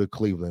when you go to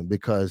Cleveland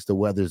because the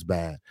weather's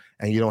bad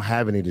and you don't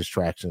have any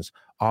distractions.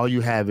 All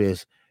you have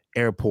is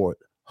airport,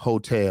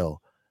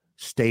 hotel,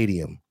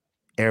 stadium,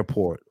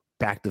 airport,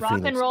 back to Rock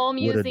Phoenix. and Roll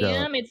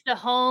Museum. It's the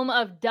home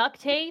of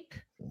duct tape.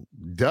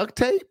 Duct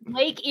tape?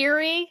 Lake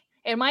Erie.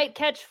 It might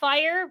catch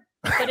fire,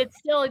 but it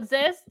still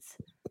exists.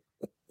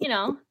 You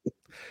know.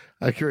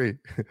 I agree.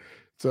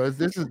 So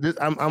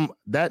I'm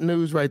that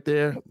news right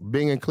there.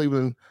 Being in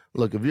Cleveland.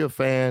 Look, if you're a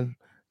fan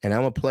and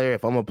I'm a player,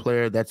 if I'm a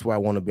player, that's where I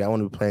want to be. I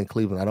want to be playing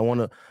Cleveland. I don't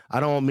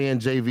want me and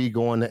JV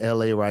going to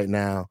LA right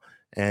now.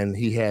 And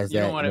he has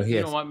that.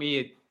 You don't want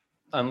me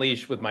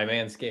unleashed with my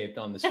Manscaped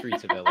on the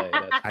streets of LA.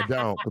 I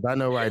don't, because I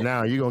know right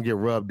now you're gonna get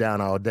rubbed down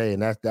all day,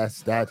 and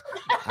that's I'm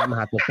gonna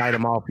have to fight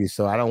him off you.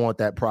 So I don't want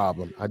that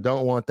problem. I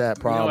don't want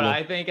that problem. You know what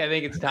I think? I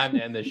think it's time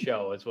to end the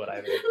show. Is what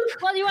I think.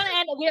 Well, do you want to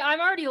end?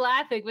 I'm already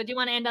laughing, but do you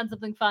want to end on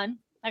something fun?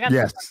 I got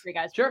some for you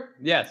guys. Sure.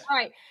 Yes. All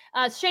right,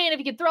 Shane, if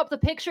you could throw up the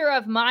picture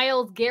of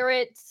Myles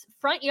Garrett's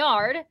front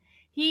yard,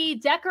 he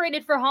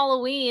decorated for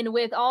Halloween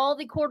with all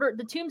the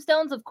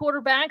tombstones of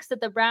quarterbacks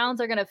that the Browns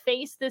are going to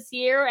face this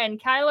year,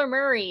 and Kyler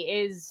Murray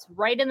is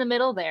right in the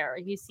middle there.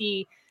 You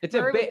see, it's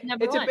a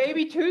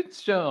baby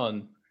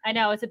tombstone. I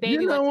know, it's a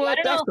baby. You know one. what?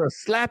 That's a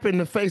slap in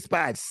the face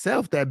by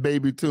itself, that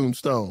baby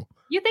tombstone.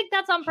 You think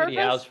that's on purpose?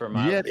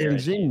 Yet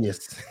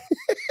ingenious.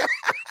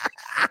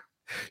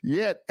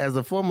 Yet, as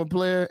a former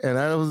player, and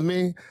that was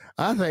me,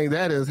 I think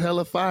that is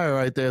hella fire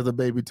right there as a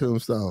baby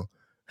tombstone.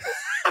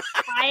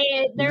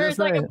 There's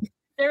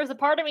a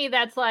part of me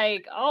that's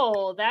like,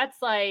 oh, that's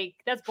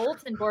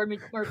bulletin board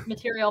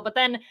material. But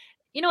then,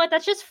 you know what?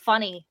 That's just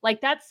funny.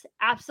 Like, that's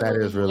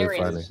absolutely hilarious.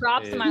 Really funny.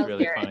 Props to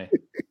Myles Garrett.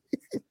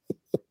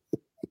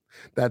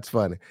 That's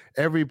funny.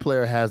 Every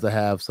player has to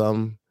have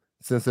some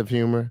sense of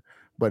humor,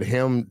 but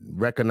him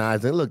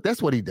recognizing, look,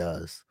 that's what he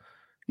does.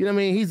 You know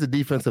what I mean? He's a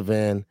defensive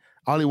end.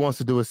 All he wants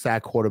to do is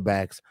sack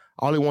quarterbacks.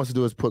 All he wants to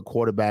do is put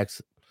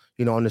quarterbacks,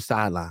 on the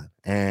sideline.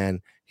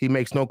 And he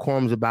makes no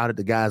qualms about it.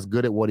 The guy's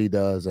good at what he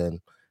does. And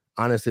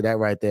honestly, that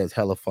right there is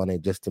hella funny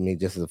just to me,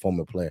 just as a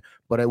former player.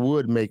 But it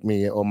would make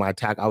me, or my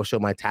tackle, I would show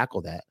my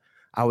tackle that.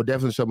 I would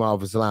definitely show my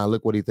offensive line,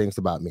 look what he thinks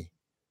about me.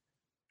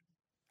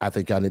 I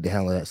think y'all need to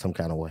handle that some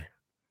kind of way.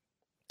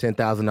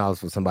 $10,000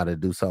 for somebody to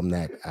do something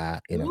that,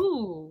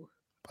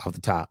 off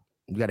the top.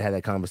 You got to have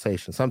that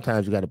conversation.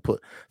 Sometimes you got to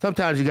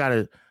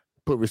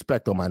put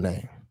respect on my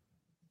name.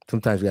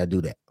 Sometimes you got to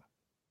do that.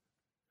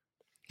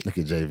 Look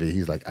at JV.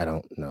 He's like, I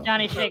don't know.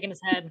 Johnny's shaking his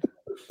head.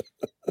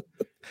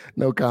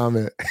 No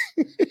comment.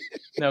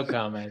 No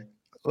comment.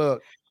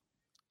 Look.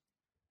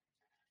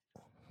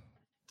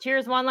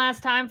 Cheers one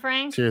last time,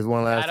 Frank. Cheers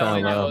one last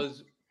time.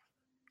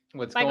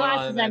 What's my going glass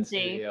on is in that empty.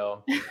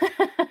 studio.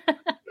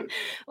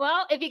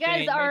 Well, if you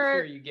guys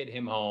are, make sure you get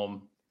him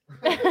home.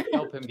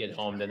 Help him get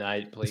home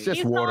tonight, please. It's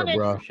just water,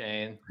 bro.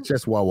 Shane. It's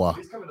just Wawa.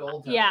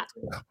 Yeah.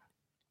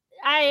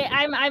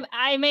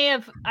 I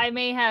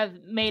may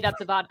have made up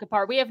the vodka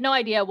part. We have no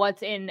idea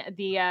what's in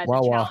the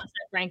chalice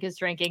that Frank is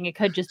drinking. It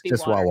could just be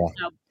water. Wawa.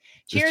 So,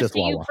 cheers to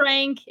Wawa. you,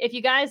 Frank. If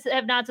you guys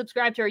have not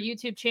subscribed to our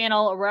YouTube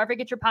channel or wherever you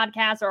get your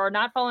podcasts or are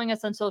not following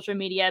us on social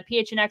media,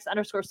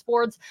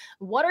 PHNX_sports,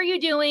 what are you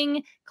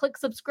doing? Click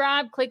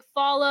subscribe, click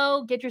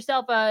follow, get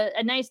yourself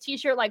a nice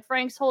t-shirt like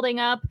Frank's holding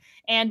up.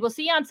 And we'll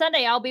see you on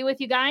Sunday. I'll be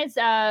with you guys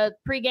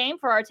pre-game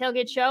for our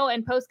tailgate show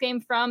and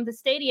post-game from the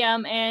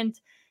stadium. And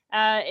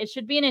it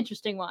should be an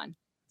interesting one.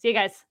 See you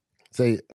guys. See you.